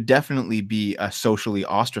should definitely be socially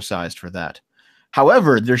ostracized for that.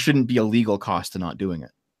 However, there shouldn't be a legal cost to not doing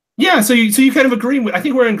it. Yeah, so you kind of agree with. I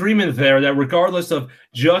think we're in agreement there that regardless of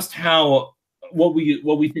just how what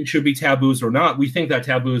we think should be taboos or not, we think that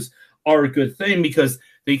taboos are a good thing because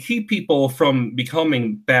they keep people from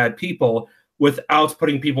becoming bad people without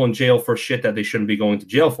putting people in jail for shit that they shouldn't be going to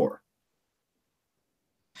jail for.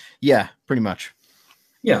 Yeah, pretty much.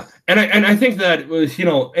 Yeah, and I think that,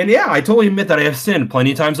 and yeah, I totally admit that I have sinned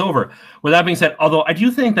plenty of times over. With that being said, although I do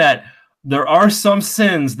think that there are some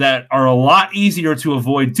sins that are a lot easier to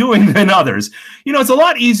avoid doing than others. It's a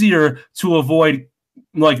lot easier to avoid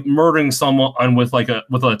murdering someone with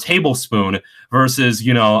a tablespoon versus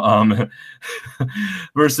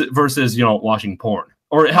versus watching porn,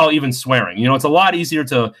 or hell, even swearing. It's a lot easier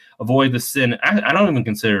to avoid the sin. I don't even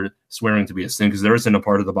consider swearing to be a sin because there isn't a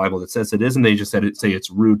part of the Bible that says it is, and they just say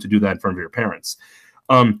it's rude to do that in front of your parents.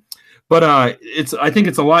 But I think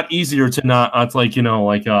it's a lot easier to not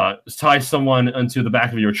tie someone into the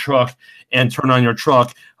back of your truck and turn on your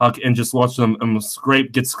truck and just watch them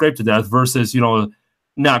get scraped to death versus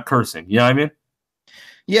not cursing. You know what I mean?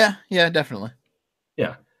 Yeah, definitely.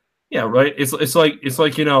 Yeah, right. It's like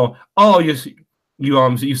oh,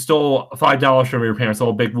 you stole $5 from your parents.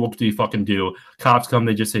 Oh, big whoop do you fucking do? Cops come,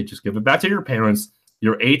 they just say, just give it back to your parents.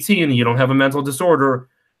 You're 18, you don't have a mental disorder,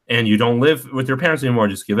 and you don't live with your parents anymore.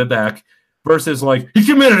 Just give it back. versus like he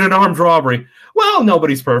committed an armed robbery. Well,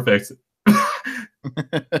 nobody's perfect.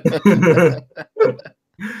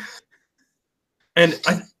 And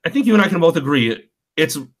I think you and I can both agree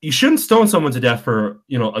you shouldn't stone someone to death for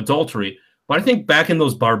adultery. But I think back in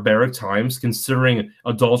those barbaric times, considering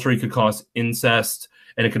adultery could cause incest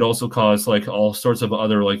and it could also cause like all sorts of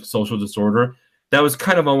other like social disorder, that was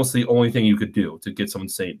kind of almost the only thing you could do to get someone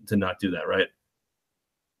to not do that, right?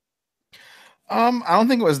 I don't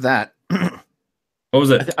think it was that. What was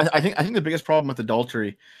it? I think the biggest problem with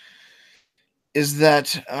adultery is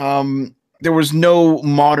that there was no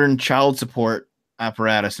modern child support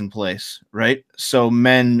apparatus in place, right? So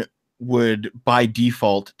men would by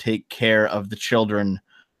default take care of the children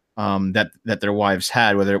that their wives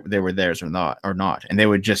had, whether they were theirs or not, and they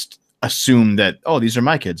would just assume that, oh, these are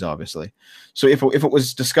my kids, obviously. So if it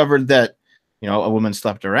was discovered that a woman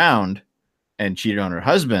slept around and cheated on her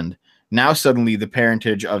husband, now suddenly the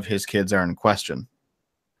parentage of his kids are in question.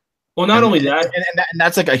 Well, not only that, and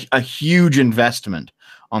that's like a huge investment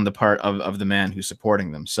on the part of the man who's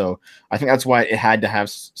supporting them. So I think that's why it had to have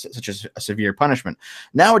such a severe punishment.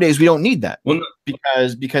 Nowadays, we don't need that,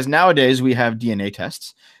 because nowadays we have DNA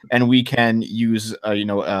tests and we can use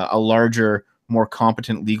a larger, more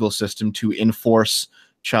competent legal system to enforce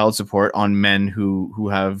child support on men who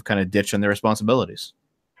have kind of ditched on their responsibilities.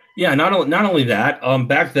 Yeah, not only that.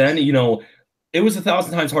 Back then, it was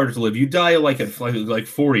 1,000 times harder to live. You die like at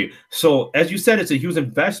 40. So as you said, it's a huge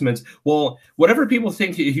investment. Well, whatever people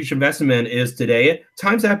think a huge investment is today,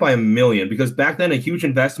 times that by 1,000,000. Because back then, a huge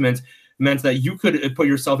investment meant that you could put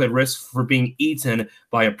yourself at risk for being eaten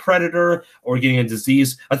by a predator or getting a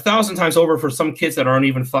disease 1,000 times over for some kids that aren't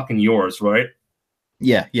even fucking yours, right?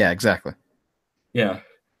 Yeah, exactly. Yeah.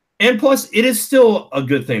 And plus, it is still a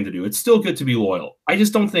good thing to do. It's still good to be loyal. I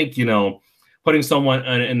just don't think, putting someone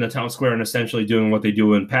in the town square and essentially doing what they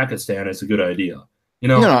do in Pakistan is a good idea.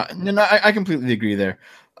 No, I completely agree there.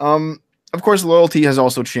 Of course, loyalty has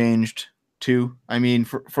also changed too. I mean,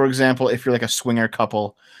 for example, if you're like a swinger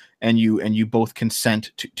couple and you both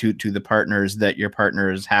consent to the partners that your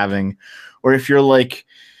partner is having, or if you're like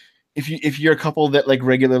if you're a couple that like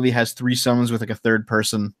regularly has threesomes with like a third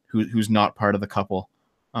person who's not part of the couple,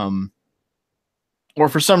 or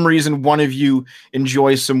for some reason one of you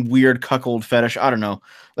enjoys some weird cuckold fetish. I don't know.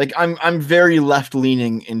 Like I'm very left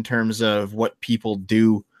leaning in terms of what people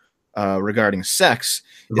do regarding sex.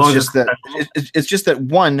 It's just that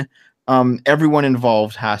one, everyone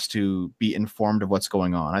involved has to be informed of what's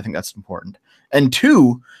going on. I think that's important. And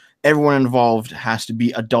two, everyone involved has to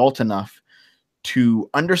be adult enough to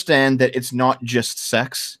understand that it's not just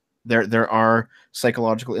sex. There are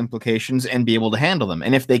psychological implications and be able to handle them.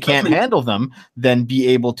 And if they can't handle them, then be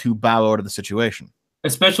able to bow out of the situation.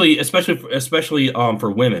 Especially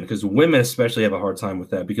for women, because women especially have a hard time with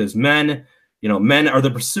that, because men are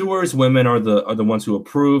the pursuers, women are the ones who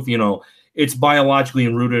approve. It's biologically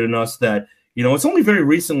rooted in us that, it's only very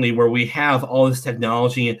recently where we have all this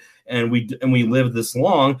technology and we live this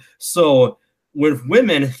long. So with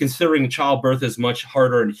women, considering childbirth is much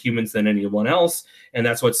harder in humans than anyone else, and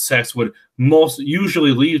that's what sex would most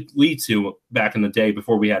usually lead to back in the day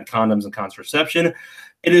before we had condoms and contraception.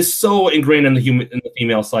 It is so ingrained in the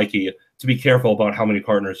female psyche to be careful about how many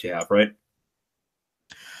partners you have, right?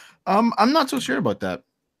 I'm not so sure about that.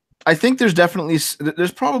 I think there's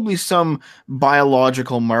probably some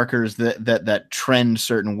biological markers that trend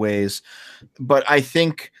certain ways, but I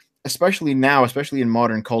think especially now, especially in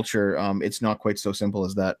modern culture, it's not quite so simple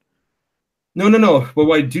as that. No. But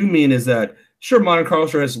what I do mean is that, sure, modern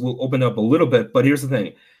culture has opened up a little bit, but here's the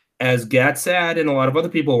thing. As Gatsad and a lot of other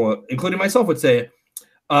people, including myself, would say,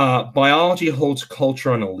 biology holds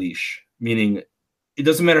culture on a leash, meaning it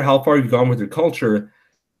doesn't matter how far you've gone with your culture,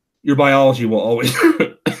 your biology will always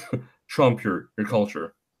trump your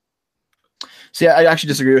culture. See, I actually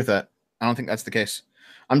disagree with that. I don't think that's the case.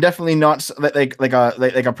 I'm definitely not like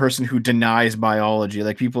a person who denies biology.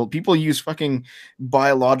 Like people use fucking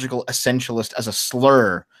biological essentialist as a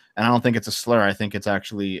slur, and I don't think it's a slur. I think it's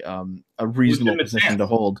actually a reasonable position to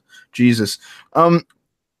hold. Jesus,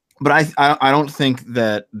 but I don't think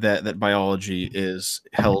that biology is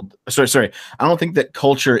held. Sorry, I don't think that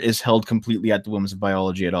culture is held completely at the whims of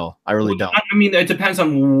biology at all. I really don't. I mean, it depends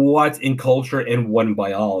on what in culture and what in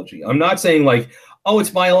biology. I'm not saying like, oh,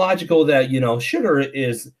 it's biological that sugar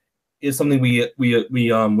is something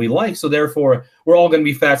we like, so therefore we're all going to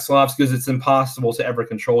be fat slobs because it's impossible to ever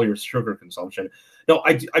control your sugar consumption. No,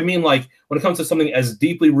 I mean, like, when it comes to something as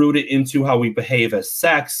deeply rooted into how we behave as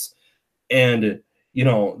sex, and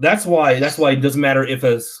that's why it doesn't matter if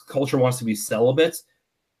a culture wants to be celibate.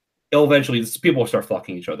 It'll eventually people will start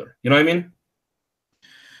fucking each other. You know what I mean?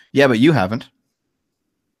 Yeah, but you haven't.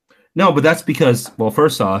 No, but that's because, well,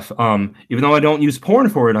 first off, even though I don't use porn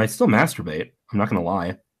for it, I still masturbate. I'm not gonna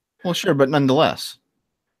lie. Well, sure, but nonetheless.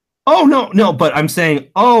 Oh no, but I'm saying,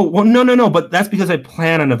 oh well, no, but that's because I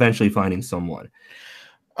plan on eventually finding someone.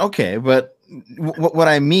 Okay, but what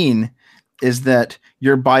I mean is that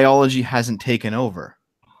your biology hasn't taken over.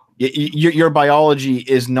 Your biology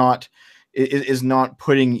is not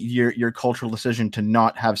putting your cultural decision to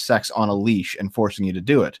not have sex on a leash and forcing you to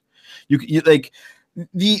do it. You like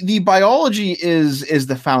the biology is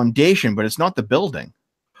the foundation, but it's not the building.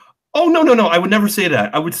 Oh no, I would never say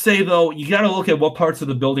that. I would say though, you got to look at what parts of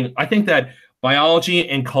the building. I think that biology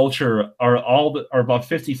and culture are about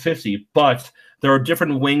 50-50, but there are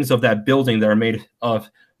different wings of that building that are made of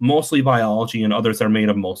mostly biology and others that are made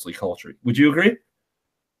of mostly culture. Would you agree?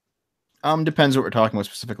 Depends what we're talking about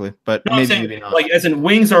specifically, but No, maybe not. Like as in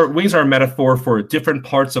wings are a metaphor for different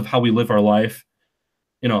parts of how we live our life.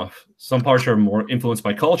 You know, some parts are more influenced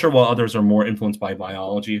by culture, while others are more influenced by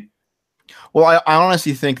biology. Well, I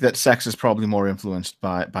honestly think that sex is probably more influenced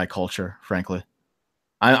by culture, frankly.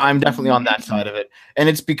 I'm definitely on that side of it. And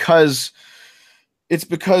it's because,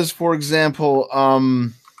 for example, I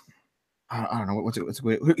don't know what's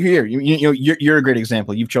here. You're a great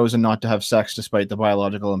example. You've chosen not to have sex despite the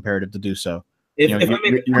biological imperative to do so. You're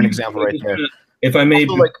an example right there. If I may,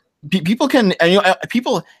 also, like people can, and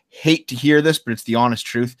people hate to hear this, but it's the honest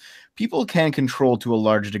truth. People can control to a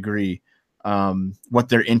large degree what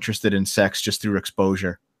they're interested in sex just through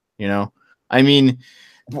exposure. I mean,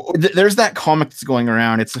 there's that comic that's going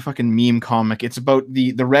around. It's a fucking meme comic. It's about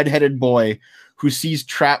the redheaded boy who sees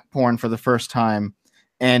trap porn for the first time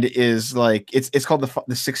and is like, it's called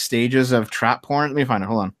the 6 stages of trap porn. Let me find it.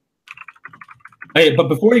 Hold on. Hey, but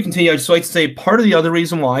before you continue, I'd just like to say part of the other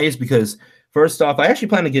reason why is because first off, I actually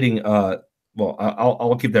plan on getting well,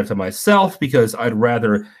 I'll keep that to myself because I'd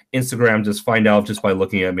rather Instagram just find out just by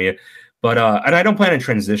looking at me. But and I don't plan on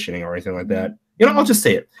transitioning or anything like that. I'll just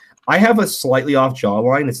say it. I have a slightly off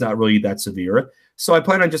jawline. It's not really that severe. So I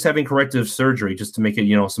plan on just having corrective surgery just to make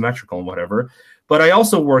it, symmetrical and whatever. But I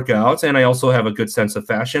also work out and I also have a good sense of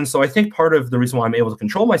fashion. So I think part of the reason why I'm able to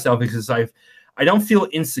control myself is because I don't feel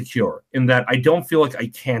insecure in that I don't feel like I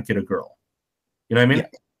can't get a girl. You know what I mean? Yeah.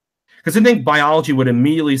 Because I think biology would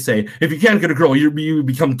immediately say, if you can't get a girl, you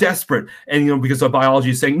become desperate. And, because of biology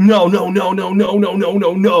is saying, no.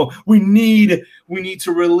 We need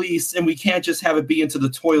to release, and we can't just have it be into the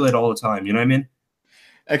toilet all the time. You know what I mean?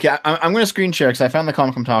 Okay, I'm going to screen share because I found the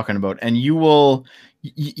comic I'm talking about, and you will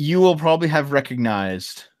probably have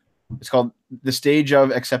recognized. It's called The Stage of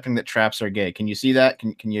Accepting That Traps Are Gay. Can you see that?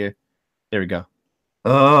 Can you? There we go.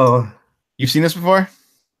 Oh, you've seen this before?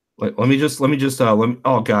 Let me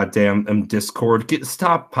oh god damn, Discord.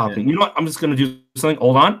 Stop popping. You know what? I'm just gonna do something.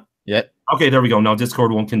 Hold on. Yep. Okay, there we go. Now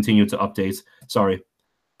Discord won't continue to update. Sorry.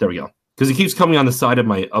 There we go. Because it keeps coming on the side of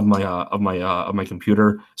my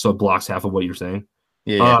computer, so it blocks half of what you're saying.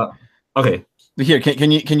 Yeah. Okay. Here,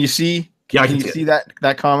 can you see? Yeah, can you see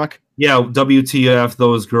that comic? Yeah, WTF?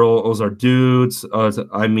 Those are dudes.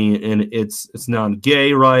 I mean, and it's not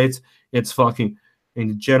gay, right? It's fucking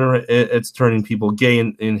degenerate. It's turning people gay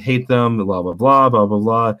and hate them. Blah blah blah blah blah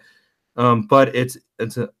blah. But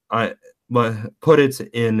put it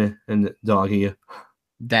in doggy.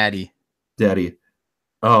 Daddy.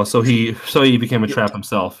 Oh, so he became a trap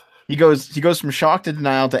himself. He goes from shock to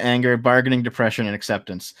denial to anger, bargaining, depression, and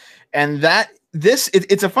acceptance. And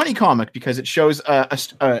it's a funny comic because it shows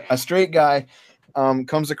a straight guy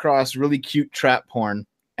comes across really cute trap porn,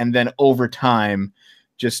 and then over time,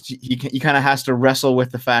 just he kind of has to wrestle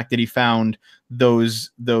with the fact that he found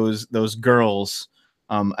those girls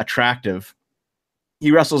attractive.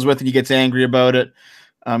 He wrestles with it. He gets angry about it.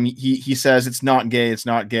 He says it's not gay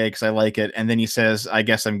because I like it, and then he says I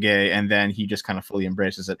guess I'm gay, and then he just kind of fully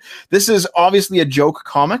embraces it. This is obviously a joke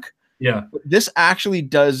comic. Yeah, this actually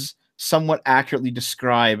does somewhat accurately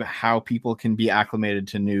describe how people can be acclimated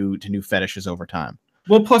to new fetishes over time.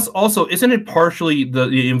 Well, plus also, isn't it partially the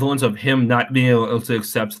influence of him not being able to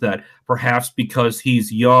accept that perhaps because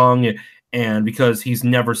he's young and because he's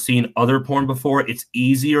never seen other porn before, it's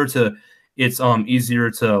easier to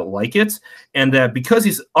like it, and that because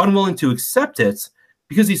he's unwilling to accept it,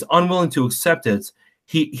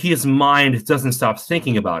 his mind doesn't stop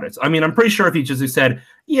thinking about it. I mean, I'm pretty sure if he just said,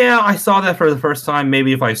 yeah, I saw that for the first time,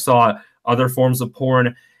 maybe if I saw other forms of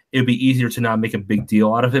porn, it'd be easier to not make a big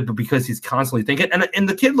deal out of it. But because he's constantly thinking, and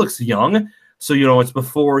the kid looks young, so it's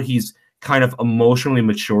before he's kind of emotionally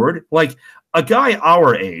matured. Like a guy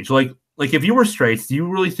our age, like if you were straight, do you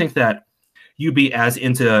really think that you'd be as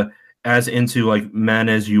into like men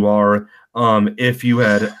as you are if you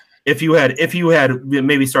had if you had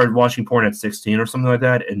maybe started watching porn at 16 or something like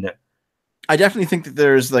that, and I definitely think that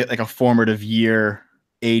there's like a formative year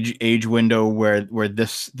age window where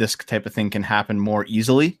this type of thing can happen more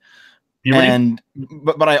easily. puberty.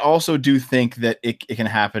 But I also do think that it can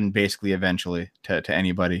happen basically eventually to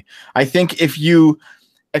anybody. I think if you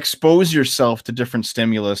expose yourself to different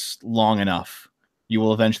stimulus long enough, you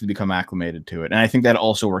will eventually become acclimated to it. And I think that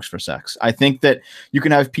also works for sex. I think that you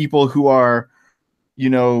can have people who are,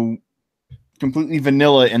 completely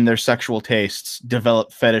vanilla in their sexual tastes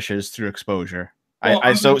develop fetishes through exposure.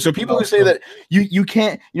 Well, So people who say that you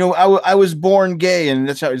can't, I was born gay and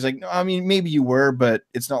that's how it's like, no, I mean, maybe you were, but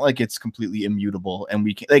it's not like it's completely immutable. And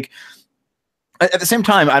we can like, at the same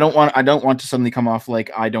time, I don't want to suddenly come off like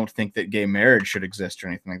I don't think that gay marriage should exist or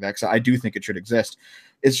anything like that. Because I do think it should exist.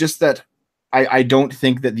 It's just that I don't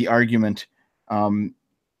think that the argument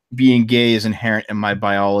being gay is inherent in my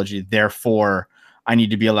biology. Therefore, I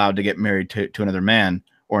need to be allowed to get married to another man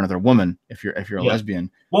or another woman if you're a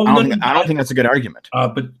lesbian. Well, I don't think that's a good argument.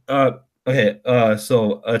 Okay.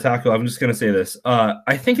 So Taco, I'm just gonna say this.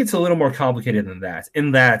 I think it's a little more complicated than that.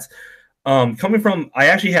 In that, coming from, I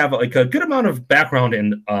actually have like a good amount of background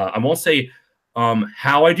in. I won't say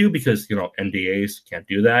how I do because NDAs can't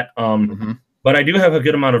do that. But I do have a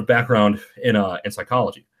good amount of background in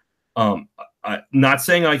psychology. Not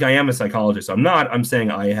saying like I am a psychologist. I'm not. I'm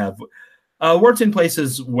saying I have worked in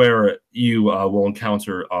places where you will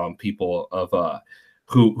encounter people of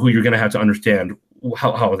who you're going to have to understand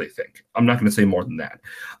how they think. I'm not going to say more than that.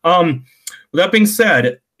 With that being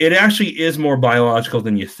said, it actually is more biological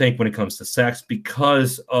than you think when it comes to sex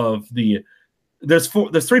because of there's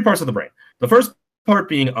three parts of the brain. The first part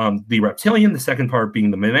being the reptilian, the second part being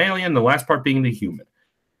the mammalian, the last part being the human.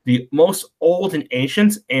 The most old and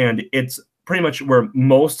ancient, and it's pretty much where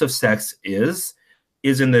most of sex is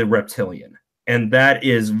in the reptilian. And that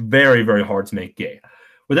is very, very hard to make gay.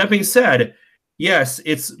 With that being said, yes,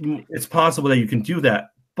 it's possible that you can do that.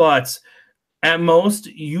 But at most,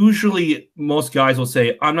 usually most guys will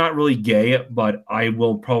say, I'm not really gay, but I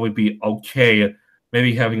will probably be okay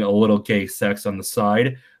maybe having a little gay sex on the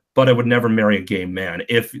side, but I would never marry a gay man.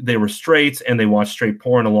 If they were straight and they watched straight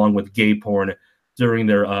porn along with gay porn during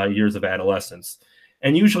their years of adolescence.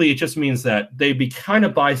 And usually it just means that they'd be kind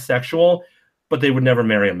of bisexual, but they would never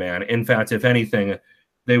marry a man. In fact, if anything,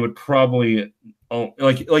 they would probably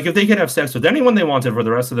like if they could have sex with anyone they wanted for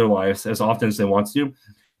the rest of their lives as often as they want to,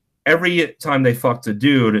 every time they fucked a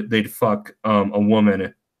dude, they'd fuck a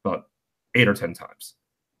woman about 8 or 10 times.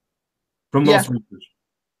 From most research.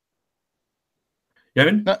 You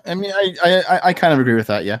know what I mean? I kind of agree with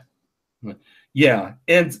that, yeah. Yeah,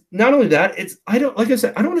 and not only that, I don't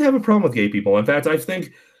have a problem with gay people. In fact, I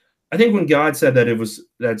think when God said that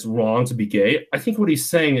that's wrong to be gay, I think what he's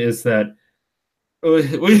saying is that when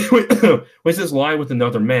he says lie with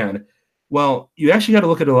another man, well, you actually got to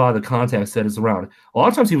look at a lot of the context that is around. A lot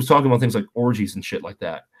of times he was talking about things like orgies and shit like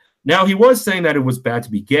that. Now, he was saying that it was bad to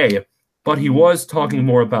be gay, but he was talking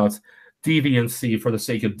more about deviancy for the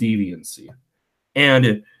sake of deviancy.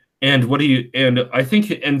 And I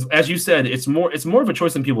think, and as you said, it's more of a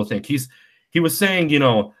choice than people think. He was saying,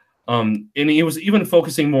 and he was even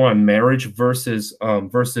focusing more on marriage versus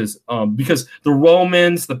because the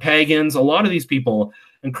Romans, the pagans, a lot of these people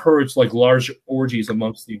encouraged like large orgies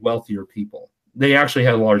amongst the wealthier people. They actually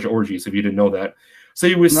had large orgies, if you didn't know that. So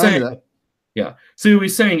he was saying that. Yeah. So he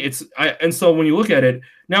was saying and so when you look at it,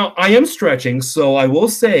 now I am stretching, so I will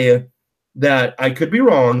say that I could be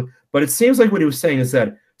wrong, but it seems like what he was saying is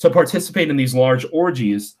that to participate in these large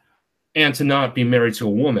orgies and to not be married to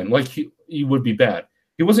a woman, like he would be bad.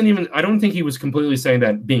 He wasn't even, I don't think he was completely saying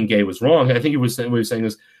that being gay was wrong. I think what he was saying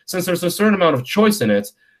is, since there's a certain amount of choice in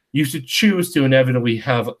it, you should choose to inevitably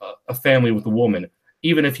have a family with a woman,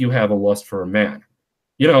 even if you have a lust for a man.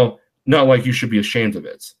 Not like you should be ashamed of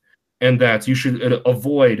it. And that you should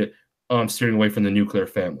avoid steering away from the nuclear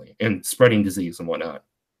family and spreading disease and whatnot.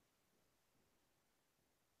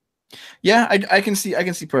 Yeah, I can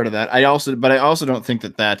see part of that. But I also don't think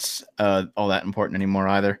that that's all that important anymore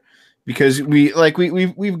either, because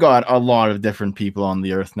we've got a lot of different people on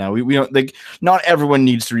the earth now. We don't like, not everyone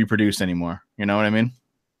needs to reproduce anymore. You know what I mean?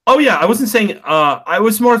 Oh yeah, I wasn't saying. I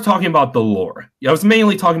was more talking about the lore. I was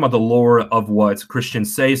mainly talking about the lore of what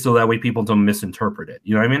Christians say, so that way people don't misinterpret it.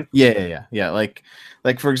 You know what I mean? Yeah. Like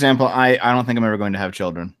for example, I don't think I'm ever going to have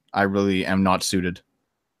children. I really am not suited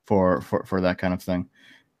for that kind of thing.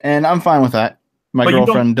 And I'm fine with that. My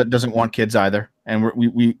girlfriend doesn't want kids either, and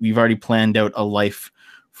we've already planned out a life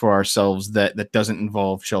for ourselves that doesn't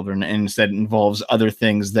involve children, and instead involves other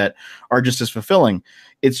things that are just as fulfilling.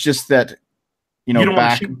 It's just that you know, You don't want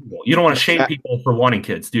to back. shame people. You don't want to shame back- people for wanting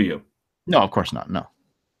kids, do you? No, of course not. No.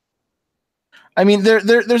 I mean,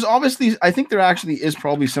 there's obviously, I think there actually is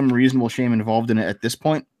probably some reasonable shame involved in it at this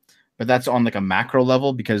point, but that's on like a macro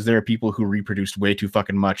level because there are people who reproduce way too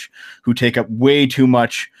fucking much, who take up way too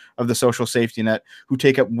much of the social safety net, who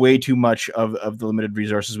take up way too much of the limited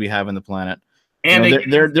resources we have in the planet. And You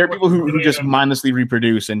know, there are people who just mindlessly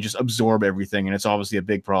reproduce and just absorb everything, and it's obviously a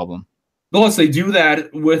big problem. plus they do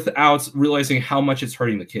that without realizing how much it's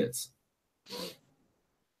hurting the kids.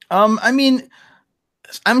 I mean,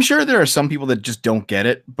 I'm sure there are some people that just don't get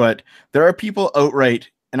it, but there are people outright,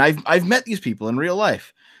 and I've met these people in real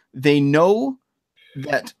life. They know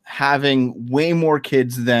that having way more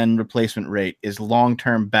kids than replacement rate is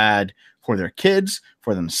long-term bad for their kids,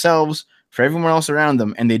 for themselves, for everyone else around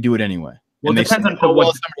them, and they do it anyway. Well, And it they say, depends on oh, well,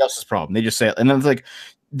 what. it's somebody else's problem. They just say it, and then it's like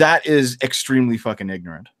that is extremely fucking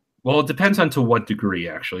ignorant. Well, it depends on to what degree,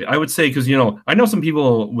 actually. I would say, because, you know, I know some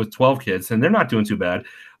people with 12 kids, and they're not doing too bad.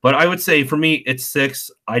 But I would say, for me, it's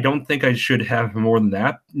 6. I don't think I should have more than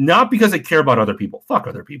that. Not because I care about other people. Fuck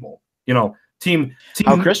other people. You know, team.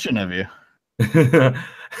 How Christian of you.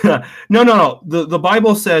 No. The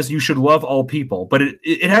Bible says you should love all people, but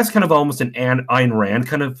it has kind of almost an Ayn Rand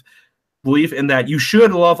kind of belief in that you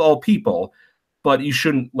should love all people, but you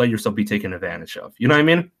shouldn't let yourself be taken advantage of. You know what I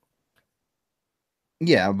mean?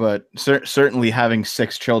 Yeah, but certainly having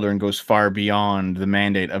 6 children goes far beyond the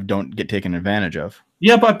mandate of don't get taken advantage of.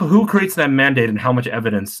 Yeah, but who creates that mandate and how much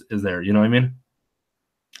evidence is there? You know what I mean?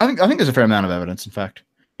 I think there's a fair amount of evidence, in fact.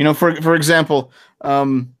 You know, for example,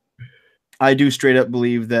 I do straight up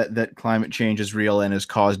believe that climate change is real and is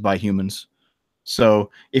caused by humans. So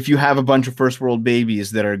if you have a bunch of first world babies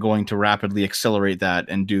that are going to rapidly accelerate that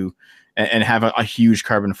and have a huge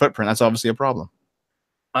carbon footprint, that's obviously a problem.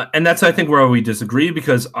 And that's, I think, where we disagree,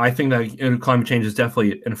 because I think that climate change is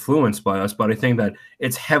definitely influenced by us, but I think that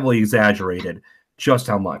it's heavily exaggerated just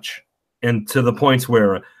how much, and to the point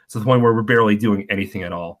where we're barely doing anything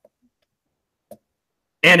at all.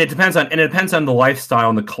 And it depends on the lifestyle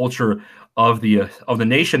and the culture of the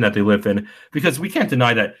nation that they live in, because we can't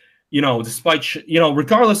deny that, you know, despite, you know,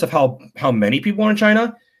 regardless of how many people are in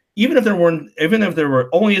China, even if there were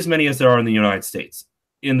only as many as there are in the United States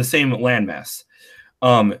in the same landmass,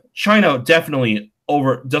 China definitely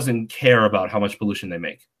doesn't care about how much pollution they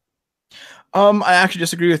make. I actually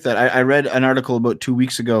disagree with that. I read an article about 2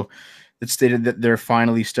 weeks ago that stated that they're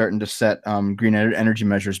finally starting to set green energy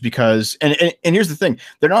measures because, and here's the thing,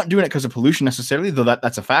 they're not doing it because of pollution necessarily, though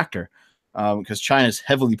that's a factor, because China is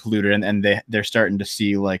heavily polluted, and they're starting to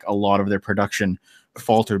see like a lot of their production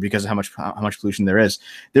falter because of how much pollution there is.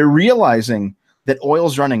 They're realizing that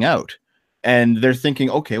oil's running out. And they're thinking,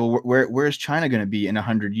 okay, well, where is China going to be in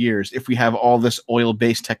 100 years if we have all this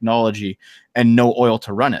oil-based technology and no oil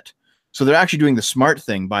to run it? So they're actually doing the smart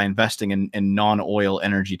thing by investing in non-oil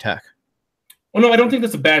energy tech. Well, no, I don't think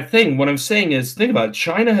that's a bad thing. What I'm saying is, think about it.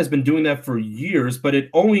 China has been doing that for years, but it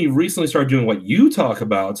only recently started doing what you talk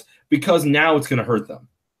about because now it's going to hurt them.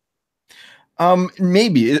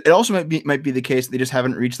 Maybe. It also might be the case they just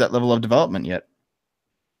haven't reached that level of development yet.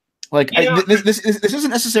 Like, yeah. This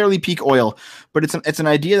isn't necessarily peak oil, but it's an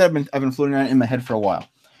idea that I've been floating around in my head for a while.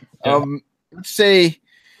 Yeah. Let's say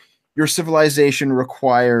your civilization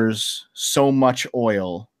requires so much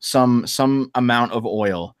oil, some amount of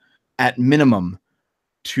oil, at minimum,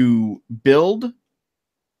 to build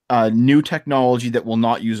new technology that will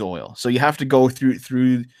not use oil. So you have to go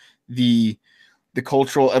through the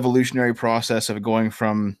cultural evolutionary process of going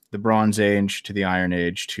from the Bronze Age to the Iron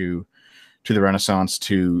Age to the Renaissance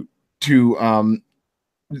to the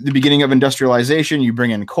beginning of industrialization. You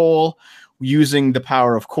bring in coal. Using the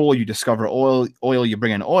power of coal, you discover oil. You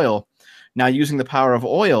bring in oil. Now, using the power of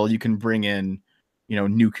oil, you can bring in, you know,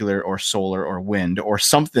 nuclear or solar or wind or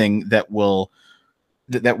something that will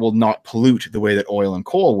not pollute the way that oil and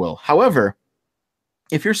coal will. However,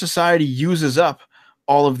 if your society uses up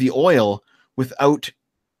all of the oil without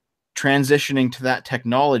transitioning to that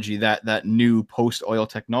technology, that new post-oil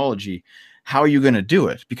technology, how are you going to do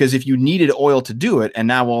it? Because if you needed oil to do it and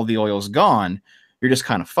now all the oil's gone, you're just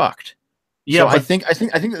kind of fucked. Yeah, so I think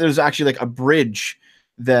that there's actually like a bridge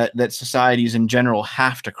that societies in general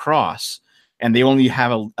have to cross, and they only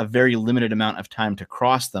have a very limited amount of time to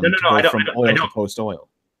cross them from oil to post-oil.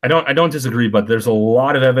 I don't disagree, but there's a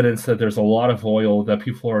lot of evidence that there's a lot of oil that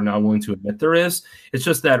people are not willing to admit there is. It's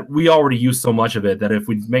just that we already use so much of it that if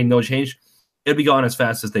we made no change, it'd be gone as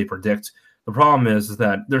fast as they predict. The problem is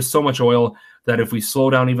that there's so much oil that if we slow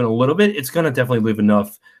down even a little bit, it's going to definitely leave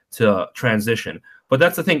enough to transition. But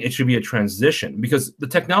that's the thing. It should be a transition because the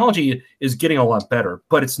technology is getting a lot better,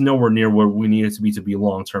 but it's nowhere near where we need it to be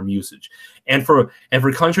long-term usage. And for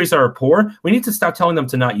countries that are poor, we need to stop telling them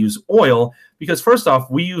to not use oil because first off,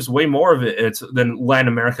 we use way more of it than Latin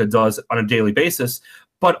America does on a daily basis.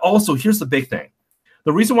 But also, here's the big thing.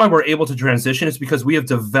 The reason why we're able to transition is because we have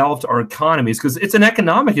developed our economies, because it's an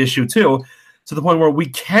economic issue too, to the point where we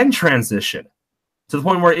can transition, to the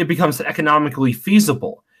point where it becomes economically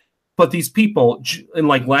feasible. But these people in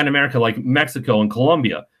like Latin America, like Mexico and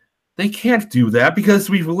Colombia, they can't do that because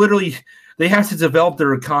they have to develop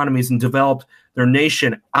their economies and develop their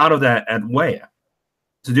nation out of that way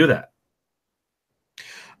to do that.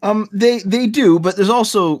 They do, but there's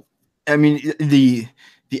also, I mean, the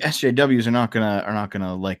SJWs are not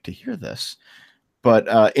gonna like to hear this, but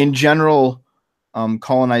in general,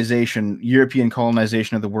 European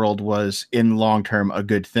colonization of the world was in long term a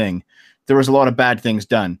good thing. There was a lot of bad things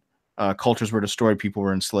done. Cultures were destroyed, people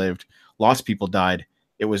were enslaved, lots of people died.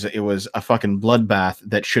 It was a fucking bloodbath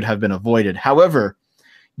that should have been avoided. However,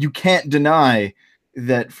 you can't deny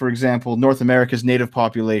that, for example, North America's native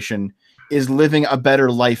population is living a better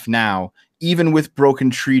life now, even with broken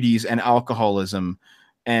treaties and alcoholism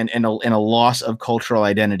and a loss of cultural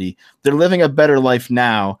identity. They're living a better life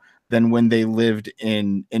now than when they lived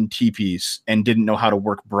in teepees and didn't know how to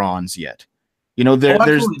work bronze yet. You know,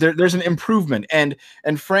 there's an improvement, and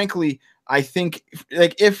frankly, I think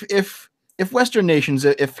like if Western nations,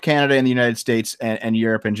 if Canada and the United States and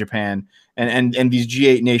Europe and Japan and these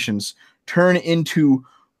G8 nations turn into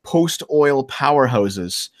post-oil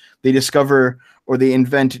powerhouses, they discover or they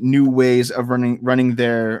invent new ways of running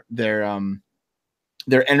their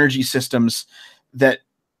energy systems that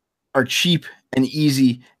are cheap and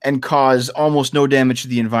easy and cause almost no damage to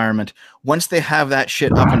the environment. Once they have that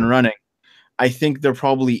shit up and running, I think there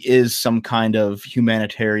probably is some kind of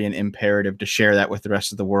humanitarian imperative to share that with the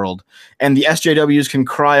rest of the world. And the SJWs can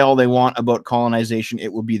cry all they want about colonization.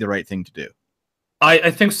 It will be the right thing to do.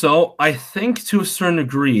 I think so. I think to a certain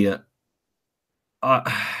degree,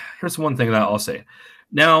 here's one thing that I'll say.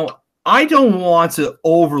 Now, I don't want to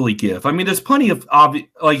overly give. I mean, there's plenty of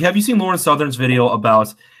like, have you seen Lauren Southern's video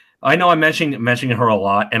about, I know I'm mentioning her a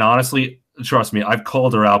lot, and honestly, trust me, I've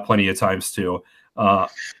called her out plenty of times too. I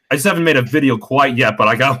just haven't made a video quite yet, but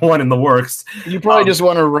I got one in the works. You probably just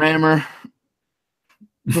want to ram her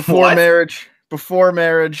before marriage. Before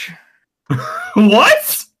marriage.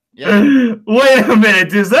 What? Yeah. Wait a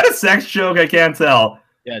minute. Is that a sex joke? I can't tell.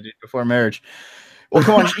 Yeah, dude, before marriage. Well,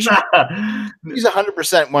 come on. He's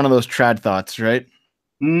 100% one of those trad thoughts, right?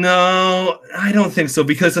 No, I don't think so.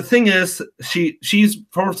 Because the thing is, she's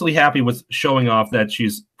perfectly happy with showing off that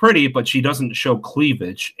she's pretty, but she doesn't show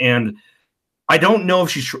cleavage. And I don't know if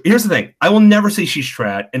she's. Here's the thing: I will never say she's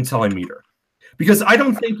trad until I meet her, because I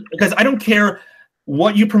don't care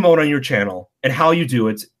what you promote on your channel and how you do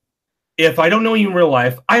it. If I don't know you in real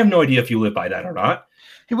life, I have no idea if you live by that or not.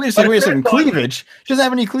 Hey, wait a second. Cleavage? She doesn't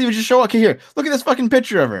have any cleavage to show off. Okay, here, look at this fucking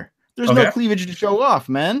picture of her. There's no cleavage to show off,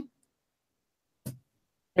 man.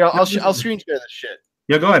 Here, I'll screen share this shit.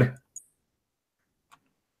 Yeah, go ahead.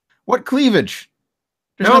 What cleavage?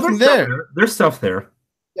 There's nothing there. There's stuff there.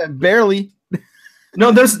 Yeah, barely.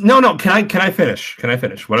 No, there's no. Can I finish? Can I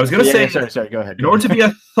finish? What I was gonna say. Sorry. Go ahead. In order to be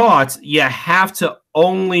a thought, you have to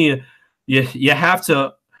only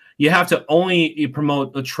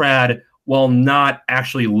promote the trad while not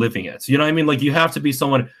actually living it. You know what I mean? Like, you have to be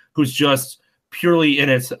someone who's just purely in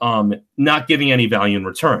it, not giving any value in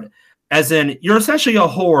return. As in, you're essentially a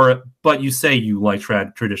whore, but you say you like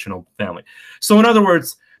traditional family. So in other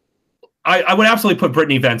words, I would absolutely put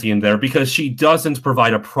Brittany Venti in there because she doesn't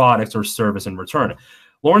provide a product or service in return.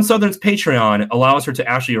 Lauren Southern's Patreon allows her to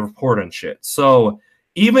actually report on shit. So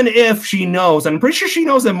even if she knows, and I'm pretty sure she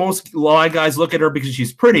knows that most law guys look at her because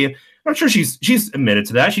she's pretty. I'm sure she's admitted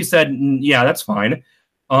to that. She said, yeah, that's fine.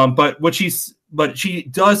 But she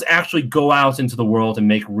does actually go out into the world and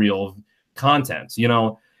make real content. You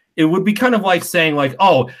know, it would be kind of like saying, like,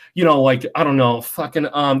 oh, you know, like, I don't know, fucking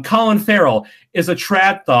Colin Farrell is a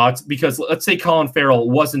trad thought because let's say Colin Farrell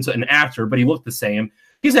wasn't an actor, but he looked the same.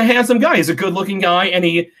 He's a handsome guy. He's a good-looking guy, and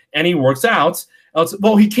he works out.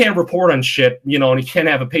 Well, he can't report on shit, you know, and he can't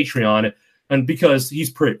have a Patreon, and because he's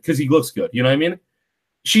pretty, because he looks good. You know what I mean?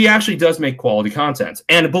 She actually does make quality content,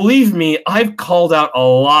 and believe me, I've called out a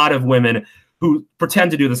lot of women who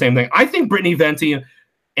pretend to do the same thing. I think Brittany Venti,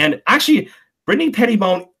 and actually Brittany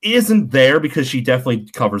Pettibone isn't there because she definitely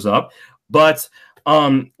covers up, but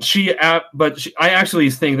I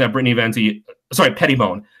actually think that Brittany Venti, sorry,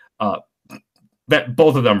 Pettibone, that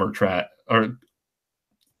both of them are trad, or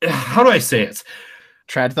how do I say it?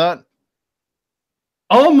 Trad thought?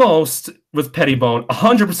 almost with Pettibone,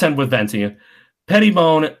 100% with Venti.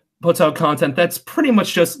 Pettibone puts out content that's pretty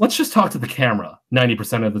much just, let's just talk to the camera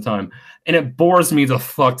 90% of the time. And it bores me the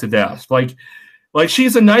fuck to death. Like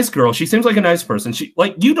she's a nice girl. She seems like a nice person.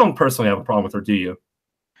 You don't personally have a problem with her, do you?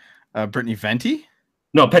 Brittany Venti?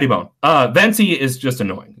 No, Pettibone. Venti is just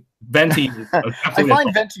annoying. Venti is I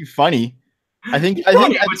find Venti funny. I think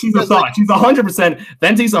she's a thought. She's 100%.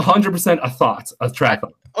 Venti's 100% a thought, a track.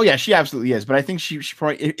 Oh yeah, she absolutely is. But I think she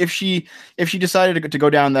probably, if she decided to go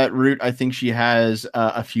down that route, I think she has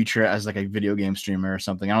a future as like a video game streamer or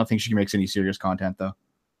something. I don't think she makes any serious content though.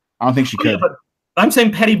 I don't think she could. Yeah, but I'm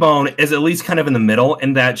saying Pettibone is at least kind of in the middle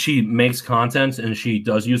in that she makes content and she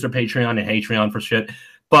does use her Patreon and Patreon for shit.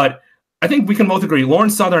 But I think we can both agree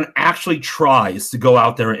Lauren Southern actually tries to go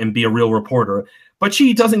out there and be a real reporter. But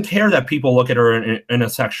she doesn't care that people look at her in a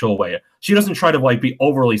sexual way. She doesn't try to like be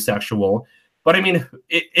overly sexual. But I mean,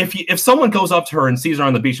 if someone goes up to her and sees her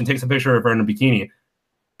on the beach and takes a picture of her in a bikini,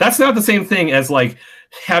 that's not the same thing as like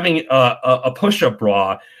having a push-up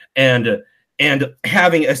bra and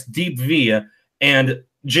having a deep V and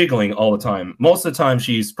jiggling all the time. Most of the time,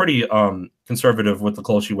 she's pretty conservative with the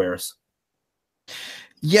clothes she wears.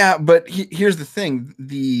 Yeah, but here's the thing: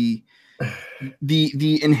 the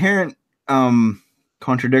inherent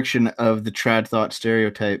contradiction of the trad thought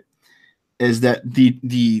stereotype is that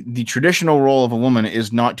the traditional role of a woman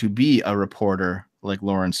is not to be a reporter like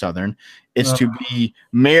Lauren Southern. It's to be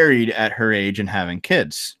married at her age and having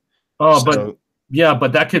kids. Oh, so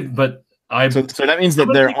that means that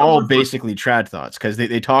they're all basically trad thoughts because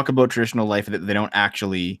they talk about traditional life that they don't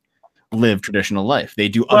actually live traditional life. They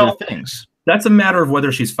do other things. That's a matter of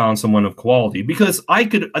whether she's found someone of quality, because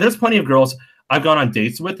there's plenty of girls I've gone on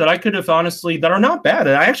dates with that I could have honestly, that are not bad.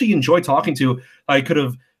 And I actually enjoy talking to. I could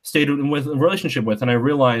have stayed with a relationship with, and I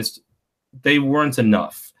realized they weren't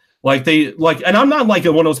enough. And I'm not like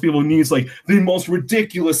one of those people who needs like the most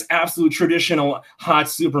ridiculous, absolute traditional hot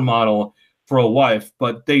supermodel for a wife,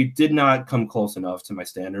 but they did not come close enough to my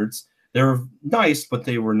standards. They're nice, but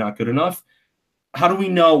they were not good enough. How do we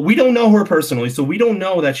know? We don't know her personally, so we don't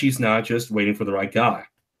know that she's not just waiting for the right guy.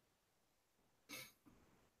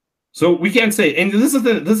 So we can't say, and this is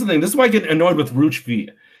the thing. This is why I get annoyed with Rooch V,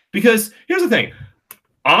 because here's the thing: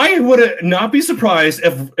 I would not be surprised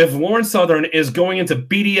if Lauren Southern is going into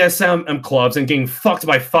BDSM clubs and getting fucked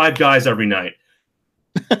by 5 guys every night.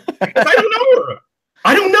 I don't know her.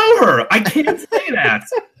 I don't know her. I can't say that.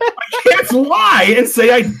 I can't lie and say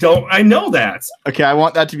I don't. I know that. Okay, I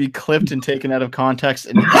want that to be clipped and taken out of context.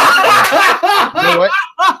 And you know what?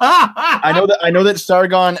 I know that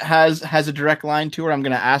Sargon has a direct line to her. I'm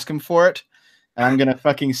gonna ask him for it, and I'm gonna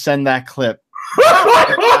fucking send that clip. This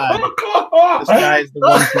guy is the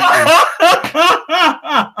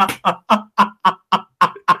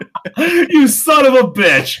one. You son of a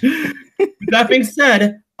bitch. That being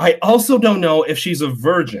said, I also don't know if she's a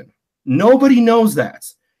virgin. Nobody knows that.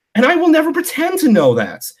 And I will never pretend to know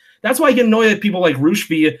that. That's why I get annoyed at people like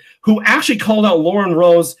Rushvi, who actually called out Lauren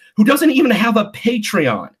Rose, who doesn't even have a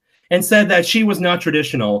Patreon, and said that she was not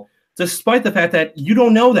traditional, despite the fact that you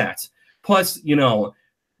don't know that. Plus,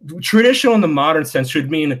 traditional in the modern sense should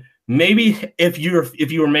mean maybe if you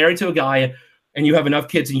were married to a guy and you have enough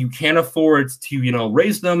kids and you can't afford to,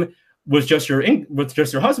 raise them with just your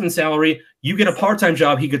husband's salary, you get a part-time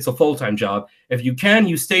job, he gets a full-time job. If you can,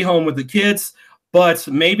 you stay home with the kids, but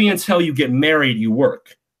maybe until you get married, you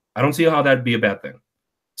work. I don't see how that'd be a bad thing.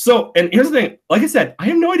 So, and here's the thing, like I said, I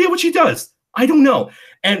have no idea what she does. I don't know.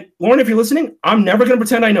 And Lauren, if you're listening, I'm never going to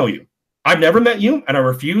pretend I know you. I've never met you, and I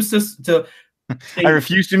refuse to I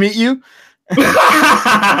refuse to meet you.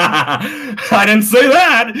 I didn't say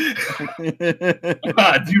that.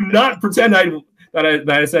 Do not pretend that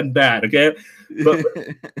I said bad, okay? But,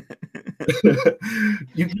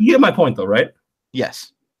 you get my point, though, right?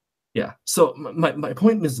 Yes. Yeah. So my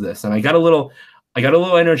point is this, and I got a little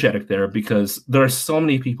energetic there because there are so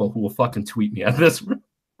many people who will fucking tweet me at this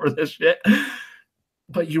for this shit.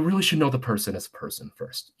 But you really should know the person as a person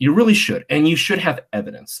first. You really should, and you should have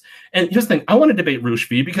evidence. And here's the thing: I want to debate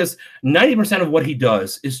Rushvi because 90% of what he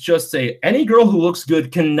does is just say any girl who looks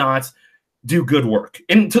good cannot do good work,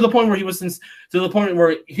 and to the point where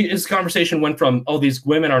his conversation went from, oh, these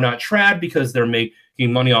women are not trad because they're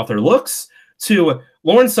making money off their looks, to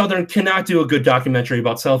Lauren Southern cannot do a good documentary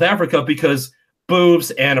about South Africa because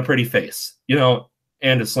boobs and a pretty face, and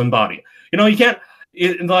a slim body. You can't.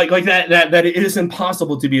 Like that it is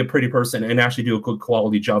impossible to be a pretty person and actually do a good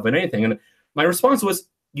quality job at anything. And my response was,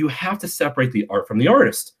 you have to separate the art from the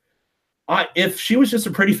artist. If she was just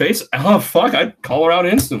a pretty face, I'd call her out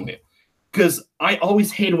instantly. Because I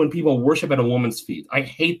always hated when people worship at a woman's feet. I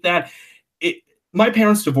hate that. my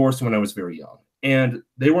parents divorced when I was very young, and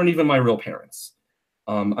they weren't even my real parents.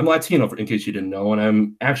 I'm Latino, in case you didn't know, and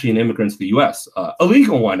I'm actually an immigrant to the U.S., a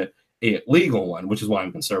legal one, which is why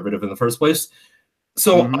I'm conservative in the first place.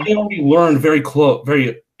 So I already learned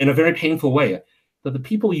in a very painful way, that the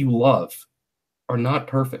people you love are not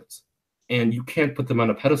perfect, and you can't put them on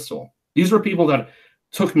a pedestal. These were people that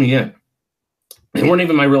took me in. They weren't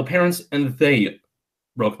even my real parents, and they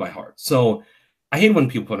broke my heart. So I hate when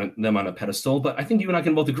people put them on a pedestal, but I think you and I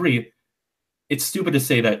can both agree it's stupid to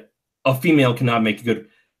say that a female cannot make do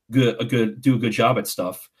a good job at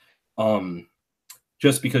stuff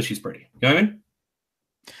just because she's pretty. You know what I mean?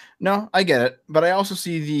 No, I get it, but I also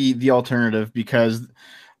see the alternative, because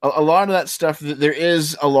a lot of that stuff, there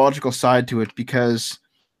is a logical side to it, because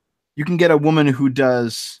you can get a woman who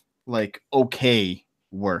does like okay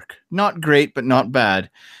work, not great, but not bad,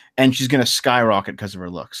 and she's going to skyrocket because of her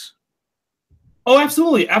looks. Oh,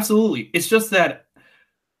 absolutely. Absolutely. It's just that,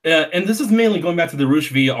 and this is mainly going back to the Roosh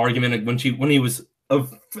V argument when he was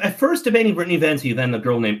at first debating Brittany Venti, then the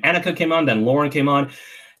girl named Annika came on, then Lauren came on,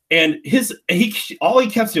 and all he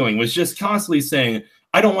kept doing was just constantly saying,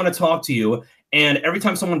 I don't want to talk to you. And every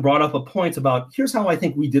time someone brought up a point about, here's how I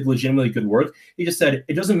think we did legitimately good work, he just said,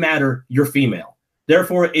 it doesn't matter, you're female.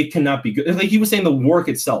 Therefore, it cannot be good. Like he was saying, the work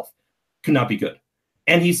itself cannot be good.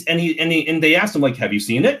 And they asked him, like, have you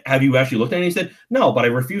seen it? Have you actually looked at it? And he said, no, but I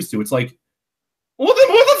refuse to. It's like, what the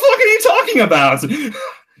fuck are you talking about?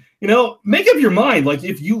 You know, make up your mind. Like,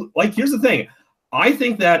 here's the thing. I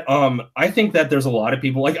think that there's a lot of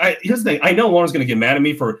people, here's the thing. I know Lauren's going to get mad at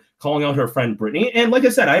me for calling out her friend Brittany. And like I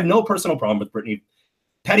said, I have no personal problem with Brittany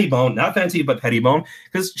Pettibone, not Fenty, but Pettibone,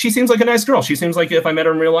 because she seems like a nice girl. She seems like if I met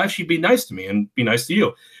her in real life, she'd be nice to me and be nice to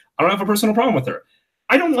you. I don't have a personal problem with her.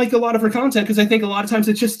 I don't like a lot of her content because I think a lot of times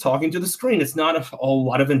it's just talking to the screen. It's not a whole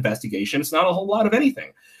lot of investigation. It's not a whole lot of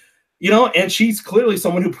anything, you know, and she's clearly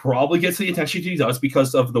someone who probably gets the attention she does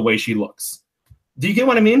because of the way she looks. Do you get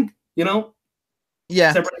what I mean? You know?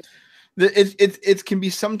 Yeah. It can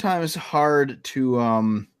be sometimes hard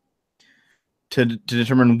to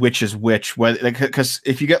determine which is which, because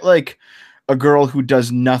if you get like a girl who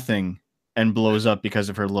does nothing and blows up because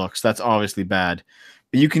of her looks, that's obviously bad.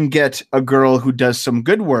 But you can get a girl who does some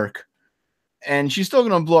good work and she's still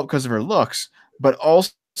going to blow up because of her looks, but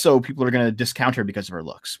also people are going to discount her because of her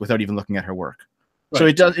looks without even looking at her work.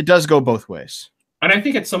 Right. So it does go both ways. And I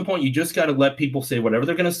think at some point you just got to let people say whatever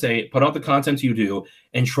they're going to say, put out the content you do,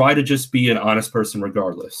 and try to just be an honest person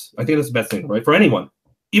regardless. I think that's the best thing, right? For anyone,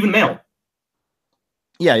 even male.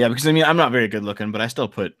 Yeah, because I mean, I'm not very good looking, but I still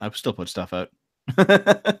put stuff out.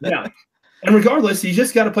 Yeah. And regardless, you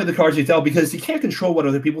just got to play the cards you tell, because you can't control what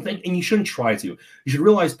other people think, and you shouldn't try to. You should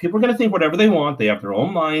realize people are going to think whatever they want. They have their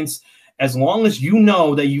own minds. As long as you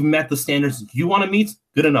know that you've met the standards you want to meet,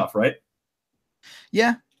 good enough, right?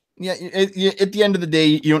 Yeah. Yeah. At the end of the day,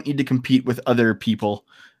 you don't need to compete with other people.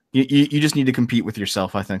 You just need to compete with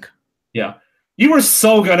yourself, I think. Yeah. You were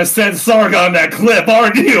so going to send Sargon that clip,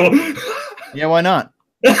 aren't you? Yeah, why not?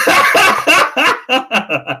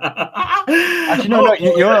 Actually, no.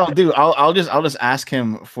 You know what I'll do? I'll just ask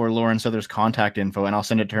him for Lauren Souther's contact info, and I'll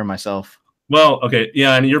send it to her myself. Well, okay,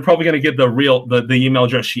 yeah, and you're probably gonna get the email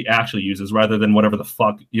address she actually uses rather than whatever the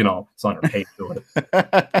fuck it's on her page.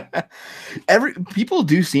 People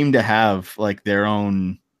do seem to have like their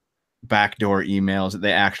own backdoor emails that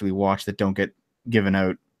they actually watch that don't get given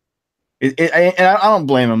out. And I don't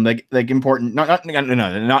blame them. Like important, not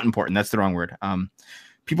important. That's the wrong word.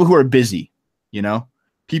 People who are busy,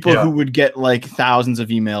 people who would get like thousands of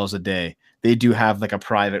emails a day. They do have like a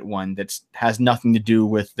private one that has nothing to do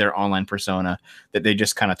with their online persona that they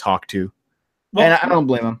just kind of talk to. Well, and I don't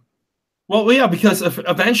blame them. Well, yeah, because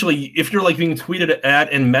eventually, if you're like being tweeted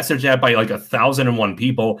at and messaged at by like 1,001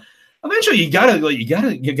 people, eventually you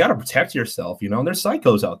gotta protect yourself. There's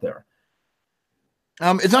psychos out there.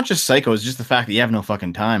 It's not just psychos; it's just the fact that you have no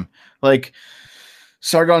fucking time. Like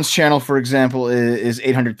Sargon's channel, for example, is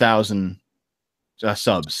 800,000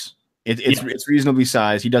 subs. It's reasonably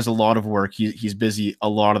sized. He does a lot of work. He's busy a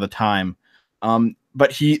lot of the time.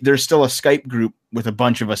 But there's still a Skype group with a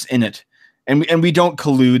bunch of us in it, and we don't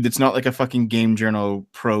collude. It's not like a fucking Game Journal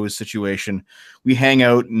Pros situation. We hang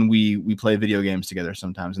out and we play video games together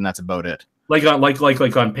sometimes, and that's about it. Like on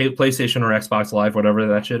PlayStation or Xbox Live, whatever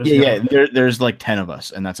that shit is. Yeah. There's like 10 of us,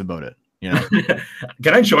 and that's about it.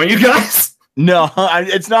 Can I join you guys? No,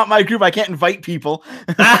 it's not my group. I can't invite people.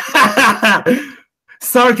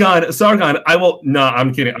 Sargon, I will. No,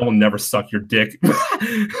 I'm kidding. I will never suck your dick. Screw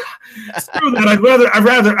that.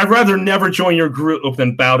 I'd rather never join your group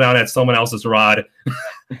than bow down at someone else's rod.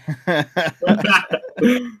 But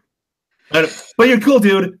you're cool,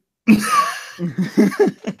 dude.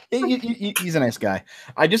 He's a nice guy.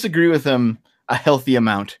 I disagree with him a healthy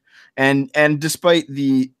amount, and despite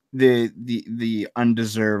the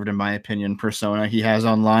undeserved, in my opinion, persona he has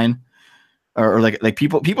online, or like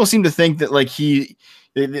people seem to think that like he,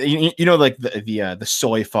 you know, like the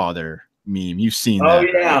soy father meme. You've seen that?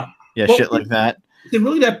 Yeah, yeah, well, shit like that. Is it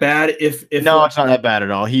really that bad? If No, it's not that bad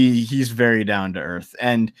at all. He's very down to earth,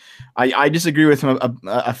 and I disagree with him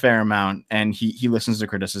a fair amount. And he listens to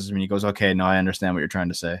criticism and he goes, "Okay, no, I understand what you're trying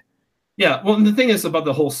to say." Yeah, well, the thing is about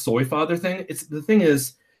the whole soy father thing. The thing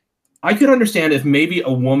is, I could understand if maybe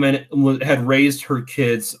a woman had raised her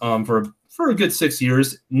kids for a good 6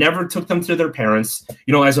 years, never took them to their parents,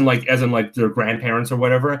 you know, as in like their grandparents or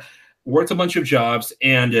whatever, worked a bunch of jobs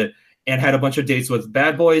and had a bunch of dates with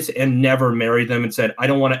bad boys and never married them and said, I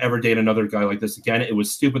don't want to ever date another guy like this again. It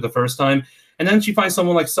was stupid the first time. And then she finds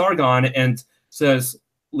someone like Sargon and says,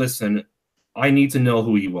 listen, I need to know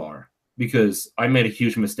who you are because I made a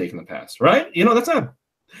huge mistake in the past, right? You know,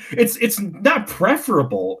 it's not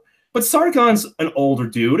preferable, but Sargon's an older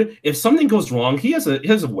dude. If something goes wrong, he has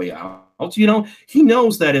a way out. You know, he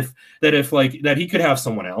knows that if he could have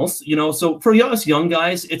someone else, you know. So for us young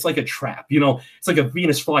guys, it's like a trap, you know. It's like a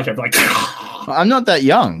Venus flytrap. Like, I'm not that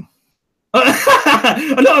young. No,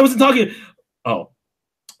 I wasn't talking.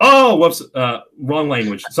 Oh, whoops. Wrong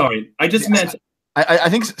language. Sorry. I just meant. I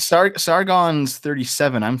think Sargon's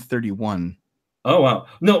 37. I'm 31. Oh wow.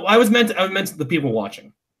 No, I meant the people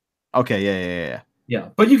watching. Okay. Yeah. Yeah,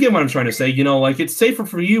 but you get what I'm trying to say. You know, like it's safer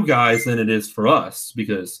for you guys than it is for us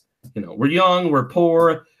because, you know, we're young, we're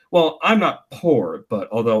poor. Well, I'm not poor, but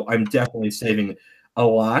although I'm definitely saving a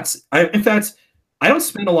lot. In fact, I don't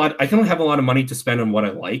spend a lot. I don't have a lot of money to spend on what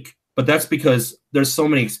I like, but that's because there's so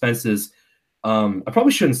many expenses. I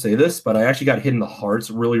probably shouldn't say this, but I actually got hit in the heart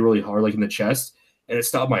really, really hard, like in the chest, and it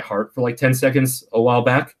stopped my heart for like 10 seconds a while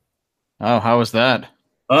back. Oh, how was that?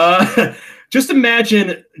 Just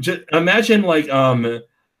imagine like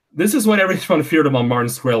this is what everyone feared about Martin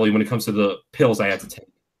Shkreli when it comes to the pills I had to take,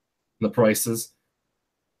 the prices.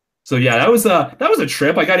 So yeah, that was a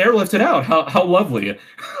trip. I got airlifted out. How lovely.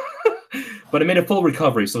 But I made a full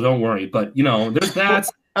recovery, so don't worry. But you know, there's that.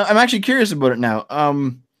 I'm actually curious about it now.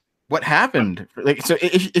 What happened? Like, so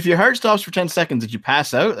if your heart stops for 10 seconds, did you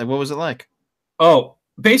pass out? Like, what was it like? Oh,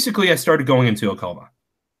 basically, I started going into a coma.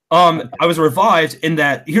 I was revived in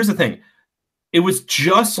that. Here's the thing. It was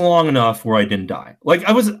just long enough where I didn't die. Like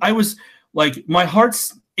I was like my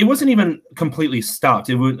heart's. It wasn't even completely stopped.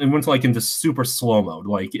 It went like into super slow mode.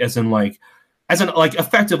 Like as in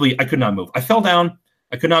effectively I could not move. I fell down.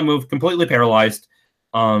 I could not move. Completely paralyzed.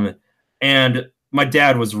 And my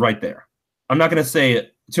dad was right there. I'm not gonna say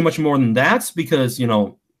too much more than that because you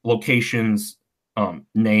know locations,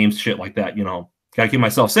 names, shit like that. You know, gotta keep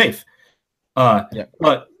myself safe. Yeah.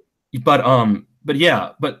 But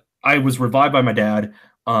I was revived by my dad.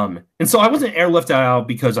 And so I wasn't airlifted out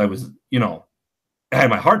because I was, you know, I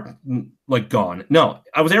had my heart like gone. No,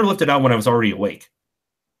 I was airlifted out when I was already awake.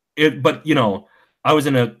 But you know, I was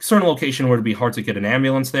in a certain location where it'd be hard to get an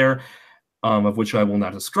ambulance there, of which I will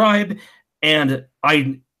not describe. And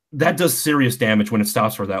that does serious damage when it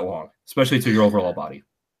stops for that long, especially to your overall body.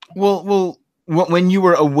 Well, when you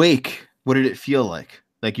were awake, what did it feel like?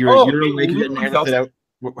 Like you're awake and getting airlifted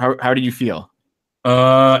out. How did you feel?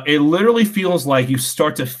 It literally feels like you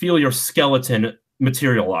start to feel your skeleton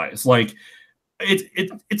materialize. Like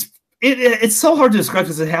it's so hard to describe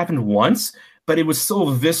because it happened once, but it was so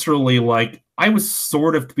viscerally like I was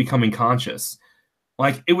sort of becoming conscious.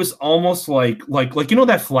 Like it was almost like you know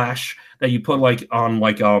that flash that you put like on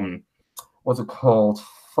like what's it called?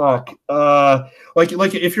 Fuck. Like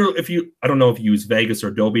if you I don't know if you use Vegas or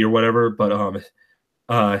Adobe or whatever, but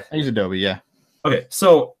I use Adobe, yeah. Okay,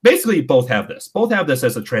 so basically both have this. Both have this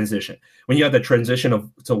as a transition. When you have the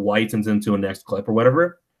transition to light and into a next clip or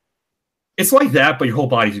whatever, it's like that, but your whole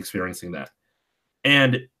body's experiencing that.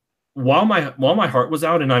 And while my heart was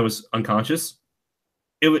out and I was unconscious,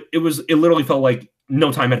 it literally felt like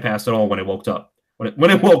no time had passed at all when I woke up. When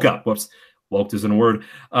it woke up, whoops, woke isn't a word.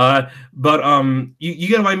 But you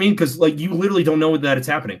get what I mean? Because like you literally don't know that it's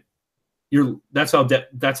happening. That's how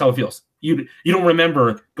it feels. You don't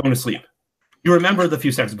remember going to sleep. You remember the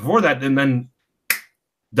few seconds before that, and then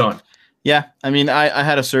done. Yeah, I mean, I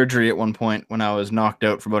had a surgery at one point when I was knocked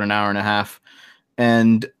out for about an hour and a half,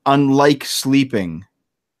 and unlike sleeping,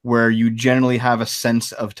 where you generally have a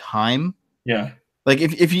sense of time, yeah, like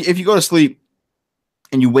if you go to sleep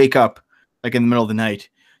and you wake up like in the middle of the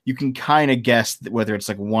night, you can kind of guess whether it's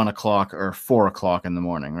like 1 o'clock or 4 o'clock in the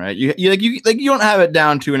morning, right? You don't have it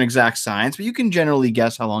down to an exact science, but you can generally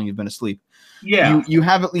guess how long you've been asleep. Yeah, you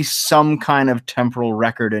have at least some kind of temporal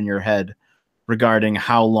record in your head regarding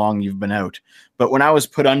how long you've been out. But when I was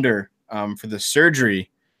put under for the surgery,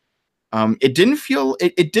 it didn't feel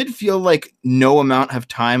it did feel like no amount of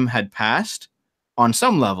time had passed on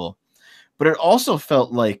some level, but it also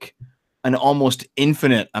felt like an almost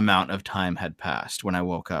infinite amount of time had passed when I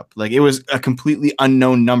woke up. Like it was a completely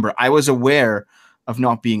unknown number. I was aware of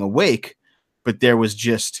not being awake, but there was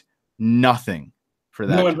just nothing for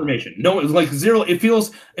that. No information. No, it was like zero. It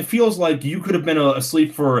feels like you could have been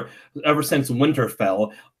asleep for ever since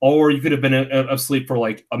Winterfell, or you could have been asleep for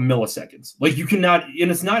like a millisecond. Like you cannot,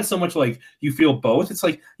 and it's not so much like you feel both. It's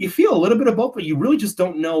like you feel a little bit of both, but you really just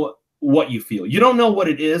don't know what you feel. You don't know what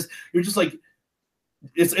it is. You're just like,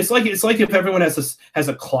 it's like if everyone has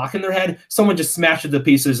a clock in their head, someone just smashed it to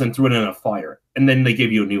pieces and threw it in a fire, and then they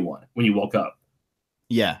gave you a new one when you woke up.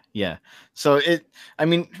 Yeah. So I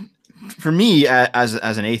mean, for me as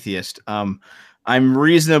an atheist, I'm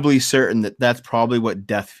reasonably certain that that's probably what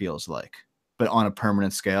death feels like, but on a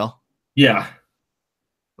permanent scale. Yeah.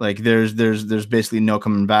 Like there's basically no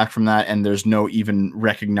coming back from that, and there's no even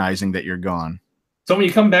recognizing that you're gone. So when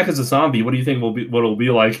you come back as a zombie, what do you think what it'll be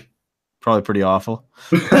like? Probably pretty awful.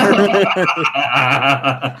 Well,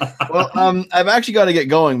 I've actually got to get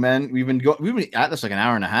going, man. We've been at this like an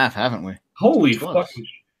hour and a half, haven't we? Holy fuck!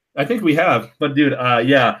 I think we have, but dude,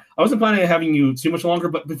 yeah, I wasn't planning on having you too much longer.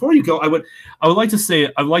 But before you go, I would like to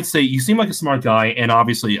say you seem like a smart guy, and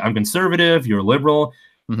obviously I'm conservative. You're liberal.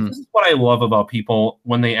 Mm-hmm. This is what I love about people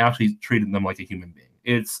when they actually treated them like a human being.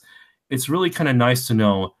 It's really kind of nice to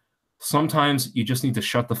know. Sometimes you just need to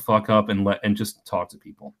shut the fuck up and just talk to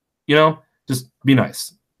people. You know, just be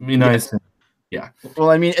nice. Be nice. Yeah. Well,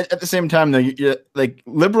 I mean, at the same time, though, like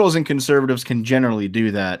liberals and conservatives can generally do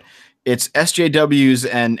that. It's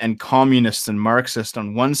SJWs and communists and Marxists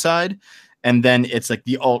on one side, and then it's like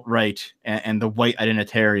the alt-right and the white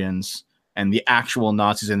identitarians and the actual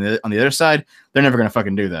Nazis on the other side. They're never going to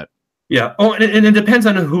fucking do that. Yeah. Oh, and it depends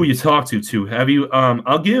on who you talk to too. Have you?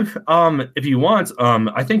 I'll give. If you want,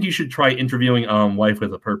 I think you should try interviewing Wife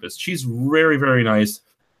with a Purpose. She's very, very nice.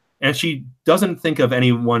 And she doesn't think of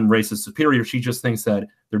any one race as superior. She just thinks that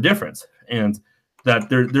they're different, and that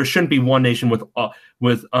there shouldn't be one nation with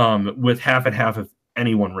half and half of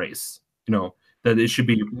any one race. You know, that it should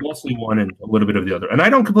be mostly one and a little bit of the other. And I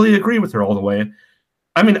don't completely agree with her all the way.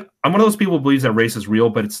 I mean, I'm one of those people who believes that race is real,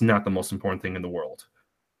 but it's not the most important thing in the world.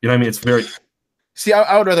 You know what I mean? It's very. See,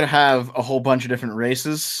 I would rather have a whole bunch of different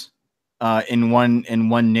races in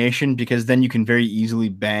one nation, because then you can very easily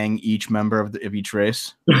bang each member of each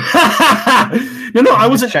race. No, I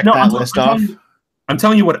wasn't. Check no, that list off. I'm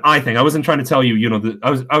telling you what I think. I wasn't trying to tell you. You know,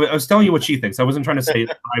 I was telling you what she thinks. I wasn't trying to say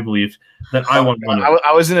that I believe that I want one.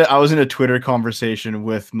 I was in a Twitter conversation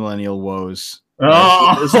with Millennial Woes.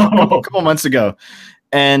 Oh. It was a couple months ago,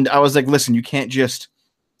 and I was like, "Listen, you can't just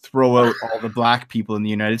throw out all the black people in the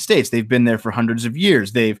United States. They've been there for hundreds of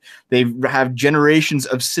years. They have generations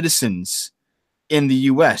of citizens in the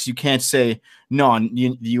U.S. You can't say no.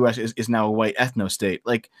 The U.S. is now a white ethno state.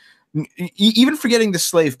 Like even forgetting the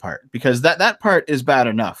slave part, because that part is bad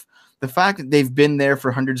enough. The fact that they've been there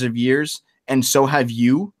for hundreds of years, and so have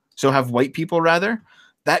white people rather.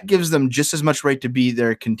 That gives them just as much right to be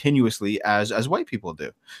there continuously as white people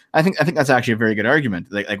do. I think that's actually a very good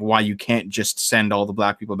argument. Like why you can't just send all the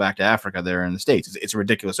black people back to Africa there in the States. It's a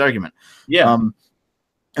ridiculous argument. Yeah. And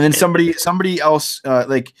then somebody else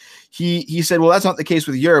like he said, well, that's not the case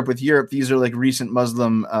with Europe. With Europe, these are like recent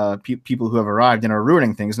Muslim people who have arrived and are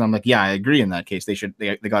ruining things. And I'm like, yeah, I agree in that case. They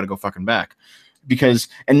got to go fucking back.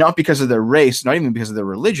 Not because of their race, not even because of their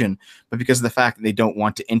religion, but because of the fact that they don't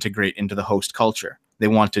want to integrate into the host culture. They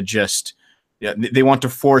want to they want to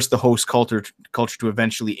force the host culture to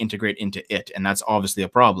eventually integrate into it, and that's obviously a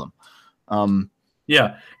problem.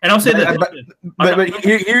 Yeah, and I'll say that. But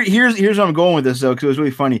here's where I'm going with this though, because it was really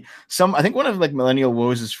funny. I think one of like Millennial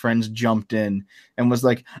Woes' friends jumped in and was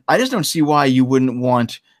like, "I just don't see why you wouldn't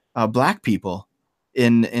want black people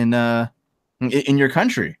in your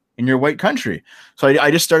country." In your white country. So I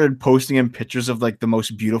just started posting him pictures of like the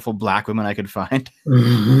most beautiful black women I could find.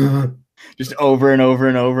 Just over and over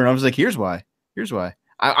and over. And I was like, here's why.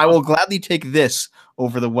 I will gladly take this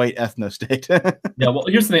over the white ethno state. Yeah, well,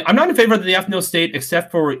 here's the thing. I'm not in favor of the ethno state,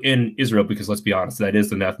 except for in Israel, because let's be honest, that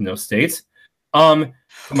is an ethno state. Well,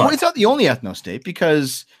 it's not the only ethno state,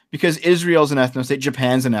 because Israel's an ethno state,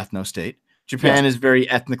 Japan's an ethno state. Japan is very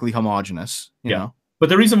ethnically homogenous, you know. But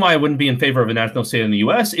the reason why I wouldn't be in favor of an ethno state in the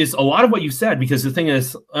U.S. is a lot of what you said, because the thing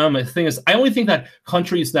is, I only think that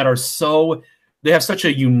countries that are they have such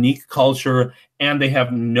a unique culture and they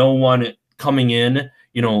have no one coming in,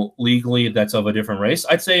 you know, legally that's of a different race.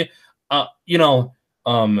 I'd say, you know,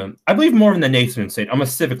 I believe more in the nation state. I'm a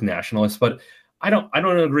civic nationalist, but I don't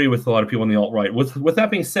agree with a lot of people on the alt-right. With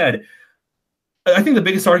that being said, I think the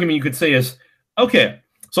biggest argument you could say is, okay,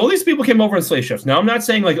 so all these people came over in slave ships. Now, I'm not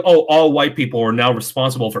saying like, oh, all white people are now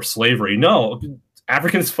responsible for slavery. No,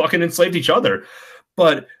 Africans fucking enslaved each other.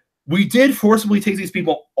 But we did forcibly take these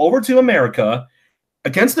people over to America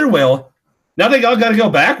against their will. Now they all got to go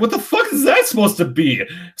back? What the fuck is that supposed to be?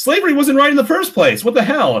 Slavery wasn't right in the first place. What the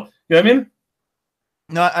hell? You know what I mean?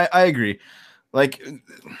 No, I agree. Like,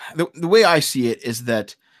 the way I see it is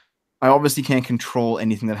that I obviously can't control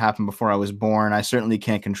anything that happened before I was born. I certainly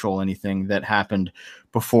can't control anything that happened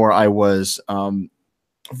before I was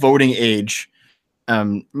voting age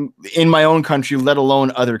in my own country, let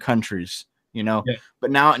alone other countries, you know. Yeah.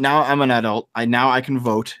 But now I'm an adult. I can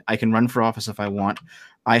vote. I can run for office if I want.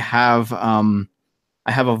 I have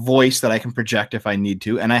a voice that I can project if I need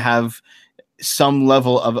to, and I have some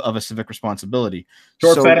level of a civic responsibility.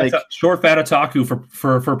 Short fat otaku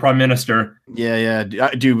for prime minister. Yeah,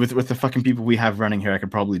 dude. With the fucking people we have running here, I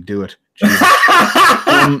could probably do it. But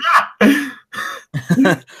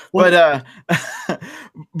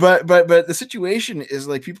the situation is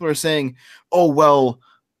like people are saying, oh well,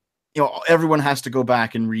 you know, everyone has to go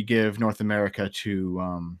back and re-give North America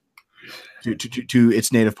to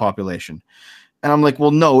its native population. And I'm like, well,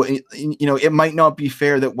 no, you know, it might not be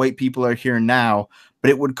fair that white people are here now, but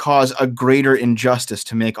it would cause a greater injustice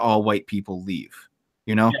to make all white people leave,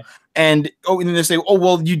 you know? Yeah. And then they say, oh,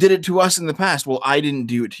 well, you did it to us in the past. Well, I didn't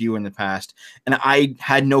do it to you in the past. And I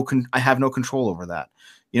have no control over that.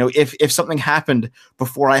 You know, if something happened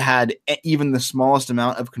before I had even the smallest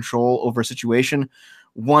amount of control over a situation,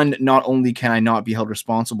 one, not only can I not be held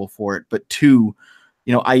responsible for it, but two,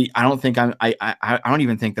 you know, I don't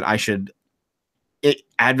even think that I should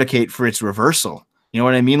advocate for its reversal. You know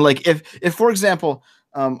what I mean? Like if for example,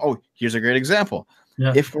 here's a great example.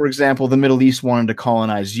 Yeah. If, for example, the Middle East wanted to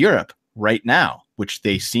colonize Europe right now, which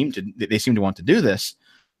they seem to want to do this,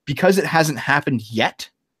 because it hasn't happened yet,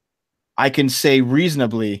 I can say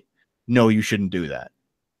reasonably, no, you shouldn't do that.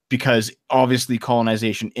 Because obviously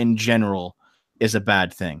colonization in general is a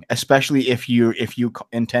bad thing, especially if you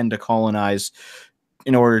intend to colonize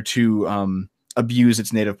in order to abuse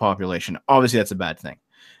its native population. Obviously, that's a bad thing.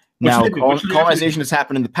 Now, colonization has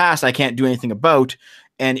happened in the past. I can't do anything about,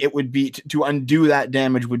 and it would be to undo that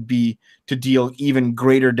damage would be to deal even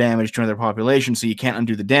greater damage to another population. So you can't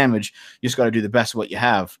undo the damage. You just got to do the best of what you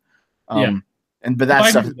have. But that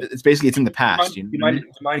stuff, it's in the past. You mind?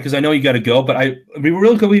 Because I know you got to go, but we were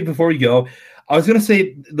real quickly before we go. I was going to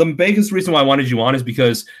say the biggest reason why I wanted you on is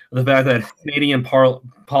because of the fact that Canadian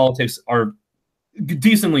politics are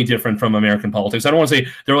decently different from American politics. I don't want to say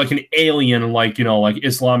they're like an alien, like, you know, like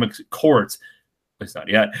Islamic courts. At least not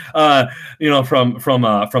yet. You know,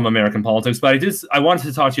 from American politics. But I wanted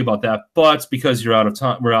to talk to you about that. But because we're out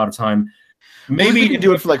of time. Maybe we can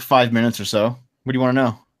do it for like 5 minutes or so. What do you want to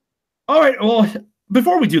know? All right. Well,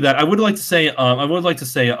 before we do that, I would like to say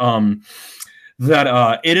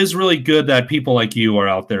that it is really good that people like you are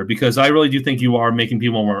out there, because I really do think you are making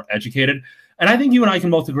people more educated. And I think you and I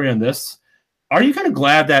can both agree on this. Are you kind of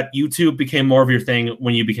glad that YouTube became more of your thing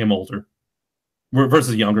when you became older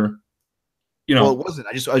versus younger? You know, well, it wasn't.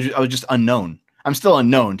 I was just unknown. I'm still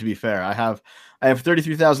unknown, to be fair. I have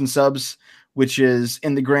 33,000 subs, which is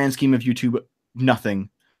in the grand scheme of YouTube nothing.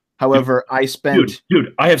 However, I spent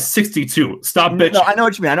dude, I have 62. Stop, bitch. No, I know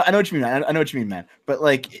what you mean. I know what you mean. I know what you mean, man. But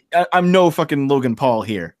like, I'm no fucking Logan Paul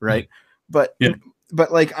here, right? But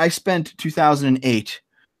like, I spent 2008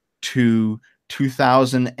 to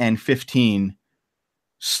 2015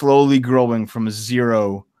 slowly growing from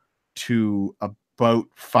 0 to about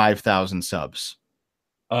 5,000 subs.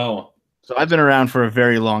 Oh, so I've been around for a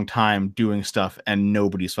very long time doing stuff, and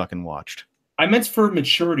nobody's fucking watched. I meant for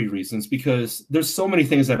maturity reasons, because there's so many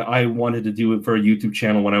things that I wanted to do for a YouTube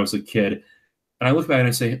channel when I was a kid. And I look back and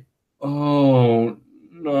I say, oh,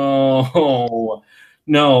 no.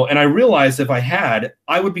 And I realized if I had,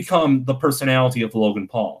 I would become the personality of Logan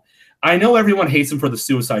Paul. I know everyone hates him for the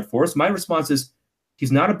Suicide Force. My response is,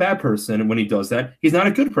 he's not a bad person when he does that. He's not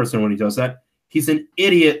a good person when he does that. He's an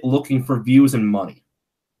idiot looking for views and money.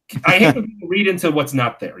 I hate when people read into what's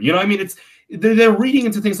not there. You know what I mean? They're reading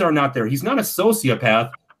into things that are not there. He's not a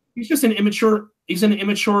sociopath. He's just an immature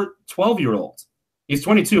 12-year-old. He's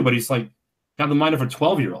 22, but he's like got the mind of a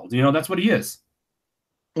 12-year-old. You know, that's what he is.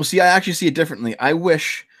 Well, see, I actually see it differently. I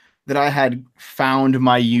wish that I had found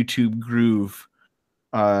my YouTube groove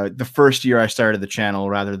the first year I started the channel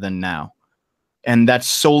rather than now. And that's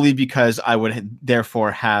solely because I would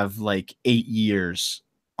therefore have like 8 years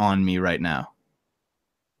on me right now.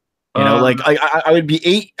 You know, like I would be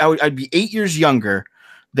 8. I'd be 8 years younger.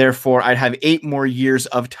 Therefore, I'd have 8 more years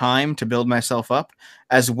of time to build myself up,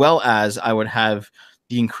 as well as I would have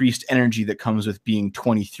the increased energy that comes with being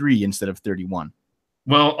 23 instead of 31.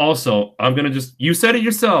 Well, also, I'm gonna you said it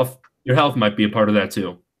yourself. Your health might be a part of that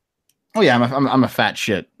too. Oh yeah, I'm a fat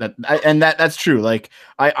shit. That's true. Like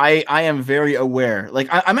I am very aware. Like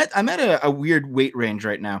I'm at a weird weight range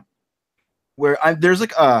right now, where there's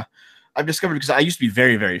like I've discovered, because I used to be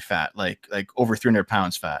very, very fat, like over 300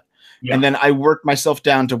 pounds fat. Yeah. And then I worked myself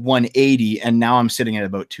down to 180, and now I'm sitting at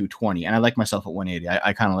about 220. And I like myself at 180.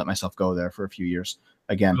 I kind of let myself go there for a few years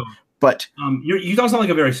again. But you don't sound like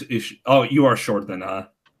a very you are short then,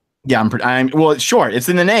 yeah, I'm well, it's short. It's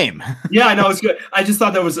in the name. Yeah, I know, it's good. I just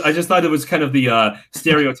thought it was kind of the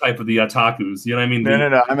stereotype of the otakus. You know what I mean?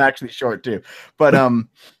 No. I'm actually short too. But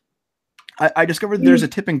I discovered there's a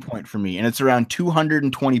tipping point for me, and it's around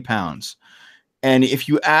 220 pounds. And if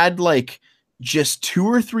you add like just 2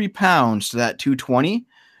 or 3 pounds to that 220,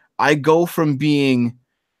 I go from being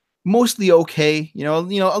mostly okay, a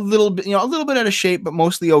little bit out of shape, but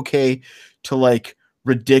mostly okay, to like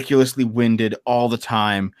ridiculously winded all the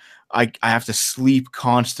time. I have to sleep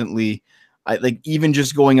constantly. I like, even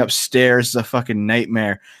just going upstairs is a fucking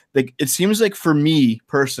nightmare. Like, it seems like for me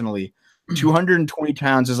personally, 220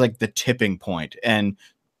 pounds is like the tipping point, and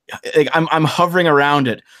like I'm hovering around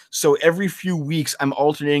it. So every few weeks I'm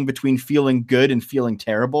alternating between feeling good and feeling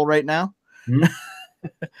terrible right now. Mm-hmm.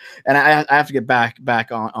 And I have to get back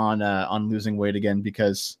on losing weight again,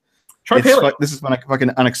 because this is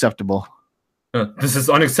fucking unacceptable. This is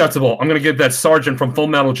unacceptable. I'm gonna get that sergeant from Full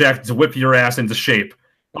Metal Jacket to whip your ass into shape.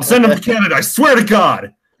 I'll send him to Canada. I swear to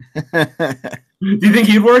God. Do you think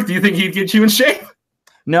he'd work? Do you think he'd get you in shape?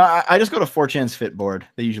 No, I just go to 4chan's Fit Board.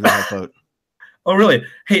 They usually help out. Oh, really?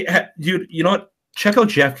 Hey, dude, you know what? Check out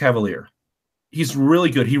Jeff Cavaliere. He's really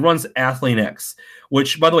good. He runs Athlete X,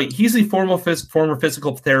 which, by the way, he's the former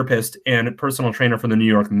physical therapist and personal trainer for the New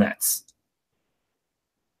York Mets.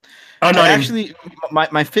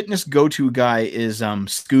 My fitness go-to guy is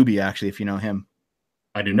Scooby, actually, if you know him.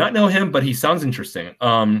 I do not know him, but he sounds interesting.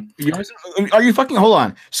 Are you fucking... Hold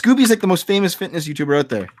on. Scooby's like the most famous fitness YouTuber out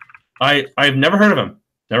there. I've never heard of him.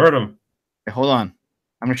 Never heard of him. Okay, hold on.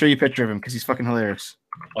 I'm going to show you a picture of him, because he's fucking hilarious.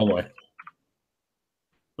 Oh, boy.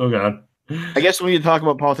 Oh, God. I guess we need to talk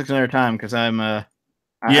about politics another time, because I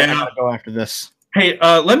gotta go after this. Hey,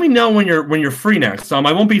 let me know when you're free next. I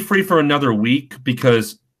won't be free for another week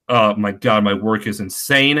because, my God, my work is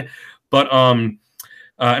insane. But and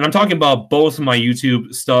I'm talking about both my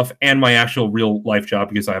YouTube stuff and my actual real life job,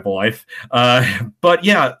 because I have a life. But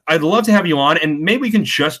yeah, I'd love to have you on, and maybe we can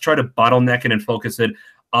just try to bottleneck it and focus it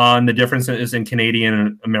on the differences in Canadian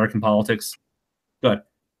and American politics. Go ahead.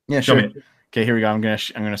 Yeah, sure. Okay, here we go. I'm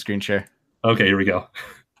gonna screen share. Okay, here we go.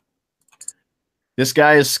 This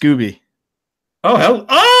guy is Scooby. Oh, hell.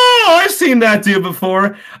 Oh, I've seen that dude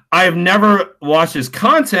before. I've never watched his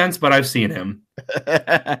content, but I've seen him.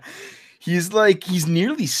 He's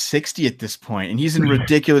nearly 60 at this point, and he's in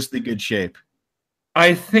ridiculously good shape.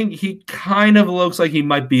 I think he kind of looks like he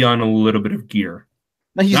might be on a little bit of gear.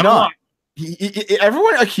 No, he's not.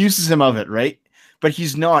 Everyone accuses him of it, right? But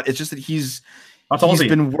he's not. It's just that he's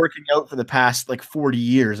been working out for the past like 40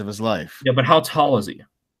 years of his life. Yeah, but how tall is he?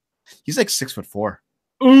 He's like 6'4".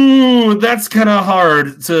 Ooh, that's kind of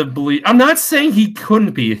hard to believe. I'm not saying he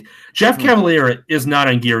couldn't be. Jeff Cavaliere is not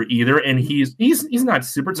on gear either, and he's not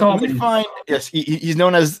super tall. Yes, he's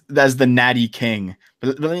known as the Natty King.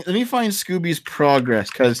 But let me find Scooby's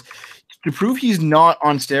progress, because to prove he's not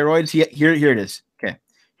on steroids, here it is. Okay,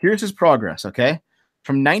 here's his progress. Okay,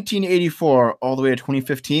 from 1984 all the way to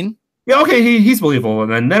 2015. Yeah, okay, he's believable.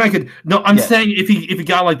 And then I could saying if he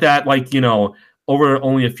got like that, like, over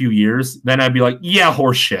only a few years, then I'd be like, yeah,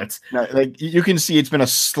 horse shit. No, like, you can see it's been a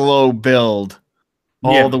slow build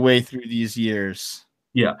all the way through these years.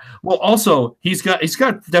 Yeah. Well, also he's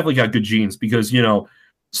definitely got good genes, because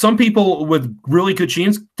some people with really good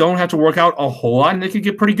genes don't have to work out a whole lot, and they could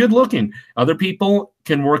get pretty good looking. Other people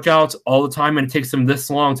can work out all the time, and it takes them this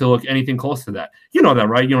long to look anything close to that. You know that,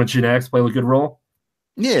 right? Genetics play a good role.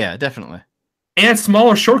 Yeah, definitely. And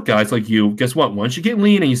smaller, short guys like you, guess what? Once you get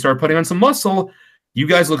lean and you start putting on some muscle, you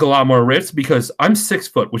guys look a lot more ripped, because I'm 6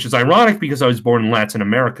 foot, which is ironic because I was born in Latin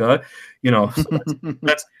America. So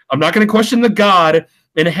I'm not going to question the God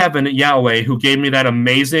in heaven, Yahweh, who gave me that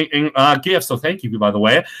amazing gift. So thank you, by the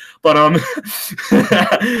way. But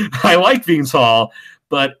I like being tall,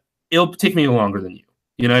 but it'll take me longer than you.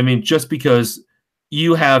 You know what I mean? Just because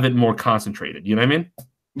you have it more concentrated. You know what I mean?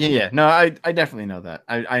 Yeah. No, I definitely know that.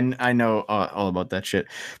 I know all about that shit.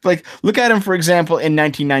 But, like, look at him, for example, in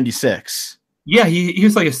 1996. Yeah,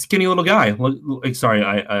 he's like a skinny little guy. Like, sorry,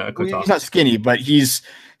 I clicked off. He's not skinny, but he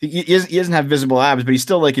doesn't have visible abs, but he's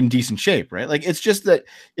still like in decent shape, right? Like it's just that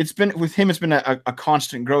it's been with him, it's been a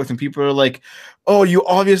constant growth, and people are like, "Oh, you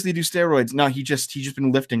obviously do steroids." No, he just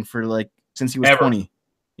been lifting for like since he was 20,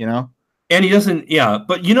 you know. And he doesn't, yeah.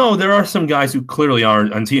 But you know, there are some guys who clearly are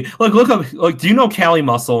on TV. Like, look up, like, do you know Cali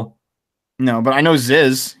Muscle? No, but I know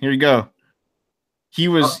Ziz. Here you go. He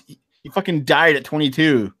fucking died at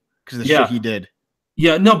 22 because of the shit he did.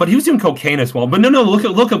 Yeah, no, but he was doing cocaine as well. But no,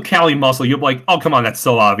 look up Cali Muscle. You're like, oh, come on, that's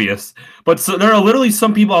so obvious. But so there are literally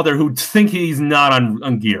some people out there who think he's not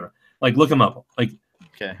on gear. Like, look him up. Like,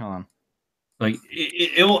 okay, hold on. Like,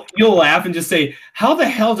 you'll laugh and just say, how the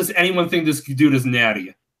hell does anyone think this dude is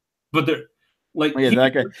natty? But they're like,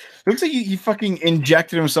 that guy looks like he fucking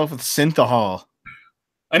injected himself with synthahol.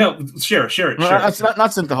 I know. Share it. No, that's not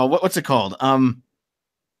synthahol. What's it called?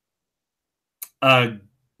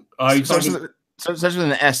 Starts with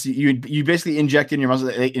an S. You basically inject in your muscle.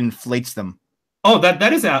 It inflates them. Oh, that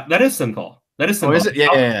is synthol. That is synthol. Oh, is it?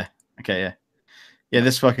 Yeah. Okay, yeah.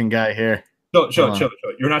 This fucking guy here. Show it.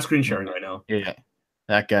 You're not screen sharing right now. Yeah.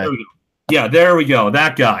 That guy. There we go. Yeah, there we go.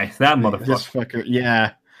 That guy. That motherfucker. This fucker.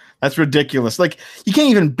 Yeah. That's ridiculous. Like, he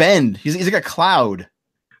can't even bend. He's like a cloud.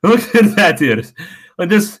 Look at that, dude. Like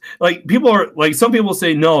this, like people are like, some people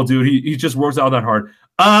say, no, dude, he just works out that hard.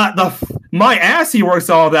 My ass, he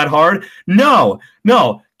works all that hard. No,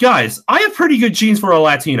 guys, I have pretty good genes for a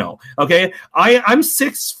Latino. Okay, I'm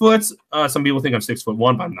 6 foot. Some people think I'm 6'1",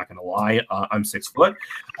 but I'm not gonna lie. I'm 6 foot.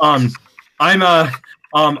 I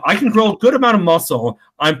can grow a good amount of muscle.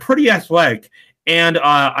 I'm pretty athletic. And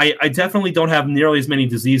I definitely don't have nearly as many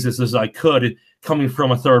diseases as I could coming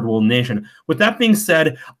from a third world nation. With that being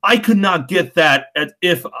said, I could not get that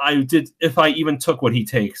if I even took what he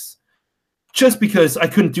takes. Just because I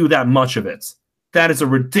couldn't do that much of it. That is a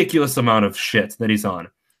ridiculous amount of shit that he's on.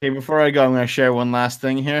 Okay, before I go, I'm going to share one last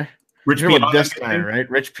thing here. Rich Piana, this guy, right?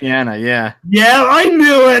 Rich Piana, yeah. Yeah, I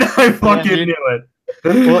knew it. I fucking knew it.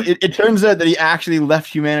 Well, it turns out that he actually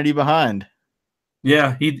left humanity behind.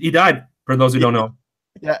 Yeah, he died. For those who don't know,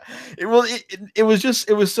 yeah. It was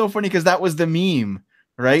so funny because that was the meme,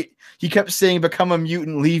 right? He kept saying, "Become a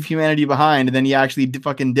mutant, leave humanity behind," and then he actually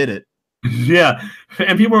fucking did it. Yeah,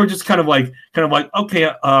 and people were just kind of like,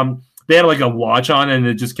 okay, they had like a watch on, and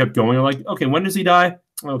it just kept going. Like, okay, when does he die?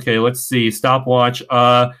 Okay, let's see, stopwatch.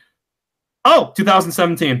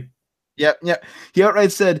 2017. Yep. He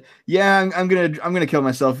outright said, "Yeah, I'm gonna kill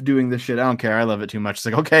myself doing this shit. I don't care. I love it too much." It's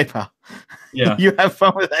like, okay, pal. Yeah, you have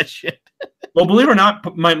fun with that shit. Well, believe it or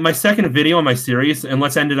not, my second video in my series, and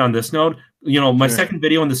let's end it on this note. My second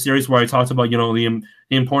video in the series where I talked about the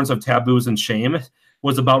importance of taboos and shame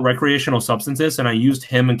was about recreational substances, and I used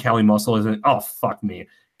him and Cali Muscle as an fuck me,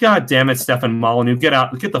 god damn it, Stefan Molyneux, get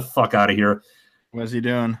the fuck out of here. What's he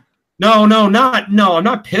doing? No, I'm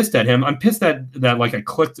not pissed at him. I'm pissed that like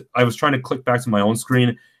I was trying to click back to my own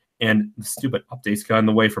screen, and the stupid updates got in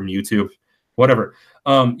the way from YouTube. Whatever.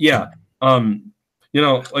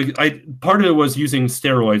 Like part of it was using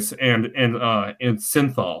steroids and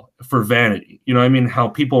synthol for vanity. You know what I mean? How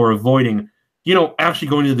people are avoiding, actually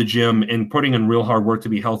going to the gym and putting in real hard work to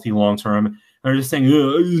be healthy long term. And they're just saying, I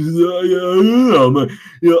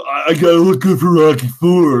gotta look good for Rocky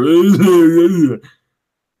IV.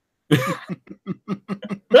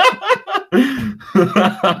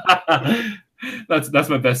 That's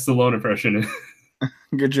my best Stallone impression.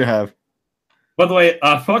 Good job. By the way,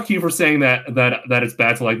 fuck you for saying that it's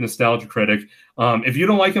bad to like Nostalgia Critic. If you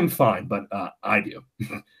don't like him, fine, but I do.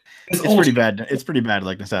 It's pretty bad. It's pretty bad,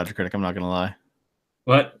 like Nostalgia Critic. I'm not gonna lie.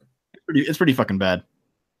 What? It's pretty fucking bad.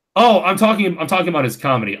 Oh, I'm talking about his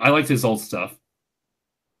comedy. I liked his old stuff.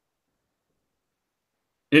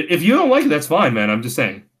 If you don't like it, that's fine, man. I'm just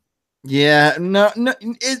saying. Yeah, no.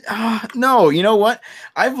 You know what?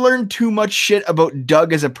 I've learned too much shit about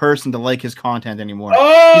Doug as a person to like his content anymore.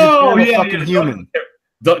 Oh, he's a fucking human.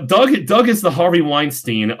 Doug is the Harvey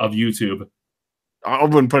Weinstein of YouTube. I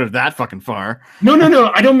wouldn't put it that fucking far.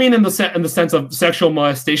 No. I don't mean in the sense of sexual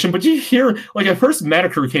molestation, but you hear, like, at first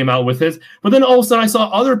Medicare came out with it, but then all of a sudden I saw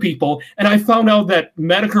other people, and I found out that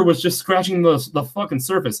Medicare was just scratching the fucking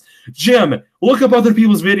surface. Jim, look up other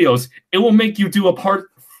people's videos. It will make you do a part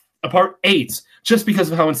 8 just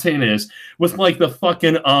because of how insane it is. With like the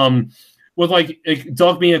fucking with like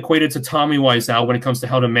Doug being equated to Tommy Wiseau when it comes to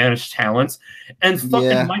how to manage talent, and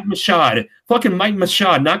fucking Mike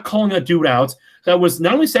Machad not calling a dude out that was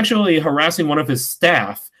not only sexually harassing one of his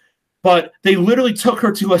staff, but they literally took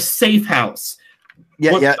her to a safe house.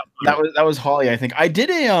 Yeah. That was Holly. I think I did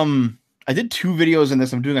 2 videos in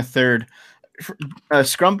this. I'm doing a third.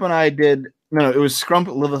 Scrump and I did No, it was Scrump,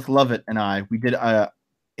 Lilith Lovett, and I. We did a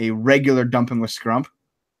regular dumping with Scrump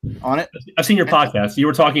on it. I've seen your podcast. You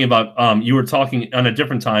were talking about you were talking on a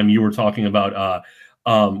different time. You were talking about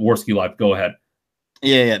Warski Live. Go ahead.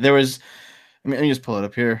 Yeah. There was. Let me just pull it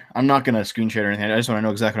up here. I'm not gonna screen share or anything. I just want to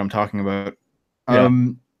know exactly what I'm talking about.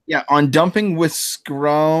 Yeah, on dumping with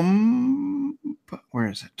Scrum. Where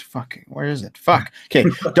is it? Fuck. Okay,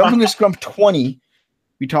 dumping with Scrum 20.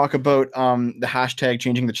 We talk about the hashtag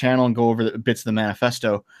changing the channel and go over the bits of the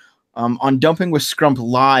manifesto. On dumping with Scrump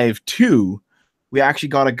Live 2, we actually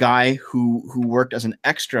got a guy who worked as an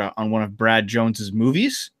extra on one of Brad Jones's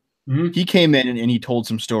movies. Mm-hmm. He came in and he told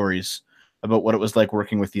some stories about what it was like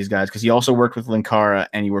working with these guys, because he also worked with Linkara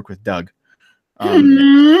and he worked with Doug.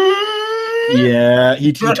 Yeah,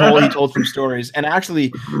 he told some stories. And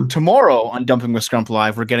actually, tomorrow on Dumping with Scrump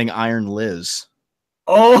Live, we're getting Iron Liz.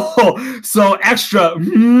 Oh, so extra.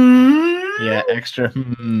 Yeah, extra. For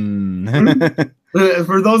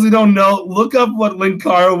those who don't know, look up what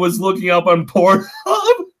Linkara was looking up on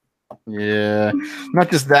Pornhub. Yeah, not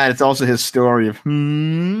just that, it's also his story of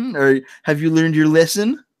or have you learned your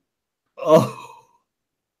lesson?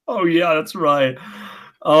 Oh yeah, that's right.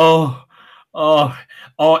 Oh,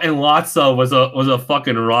 and Latza was a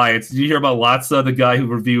fucking riot. Did you hear about Latza, the guy who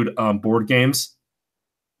reviewed board games?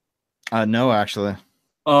 No, actually.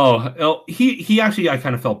 Oh, he actually, I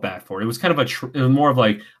kind of felt bad for it. It was kind of it was more of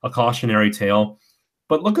like a cautionary tale.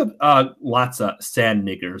 But look up Latza Sad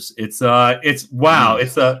Niggers. It's wow.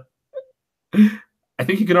 It's I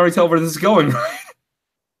think you can already tell where this is going, right?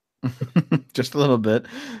 Just a little bit.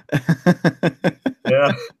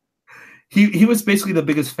 Yeah. He was basically the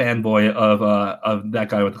biggest fanboy of that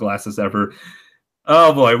guy with the glasses ever.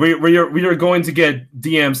 Oh boy, we are going to get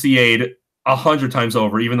DMCA'd 100 times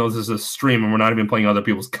over, even though this is a stream and we're not even playing other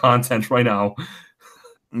people's content right now.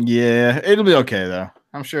 Yeah, it'll be okay though.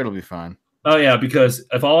 I'm sure it'll be fine. Oh yeah, because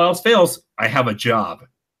if all else fails, I have a job.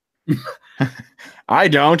 I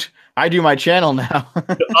don't. I do my channel now.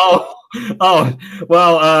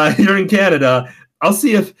 Well, you're in Canada. I'll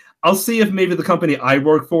see if maybe the company I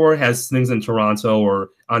work for has things in Toronto or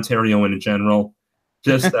Ontario in general.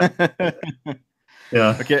 Just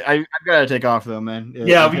yeah. Okay, I've got to take off though, man.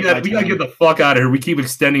 Yeah, we got to get the fuck out of here. We keep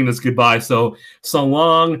extending this goodbye. So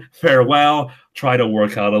long, farewell. Try to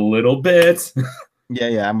work out a little bit.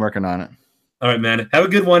 Yeah, I'm working on it. All right, man. Have a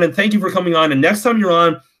good one, and thank you for coming on. And next time you're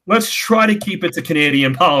on, let's try to keep it to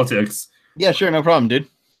Canadian politics. Yeah, sure, no problem, dude.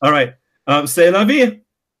 All right. C'est la vie.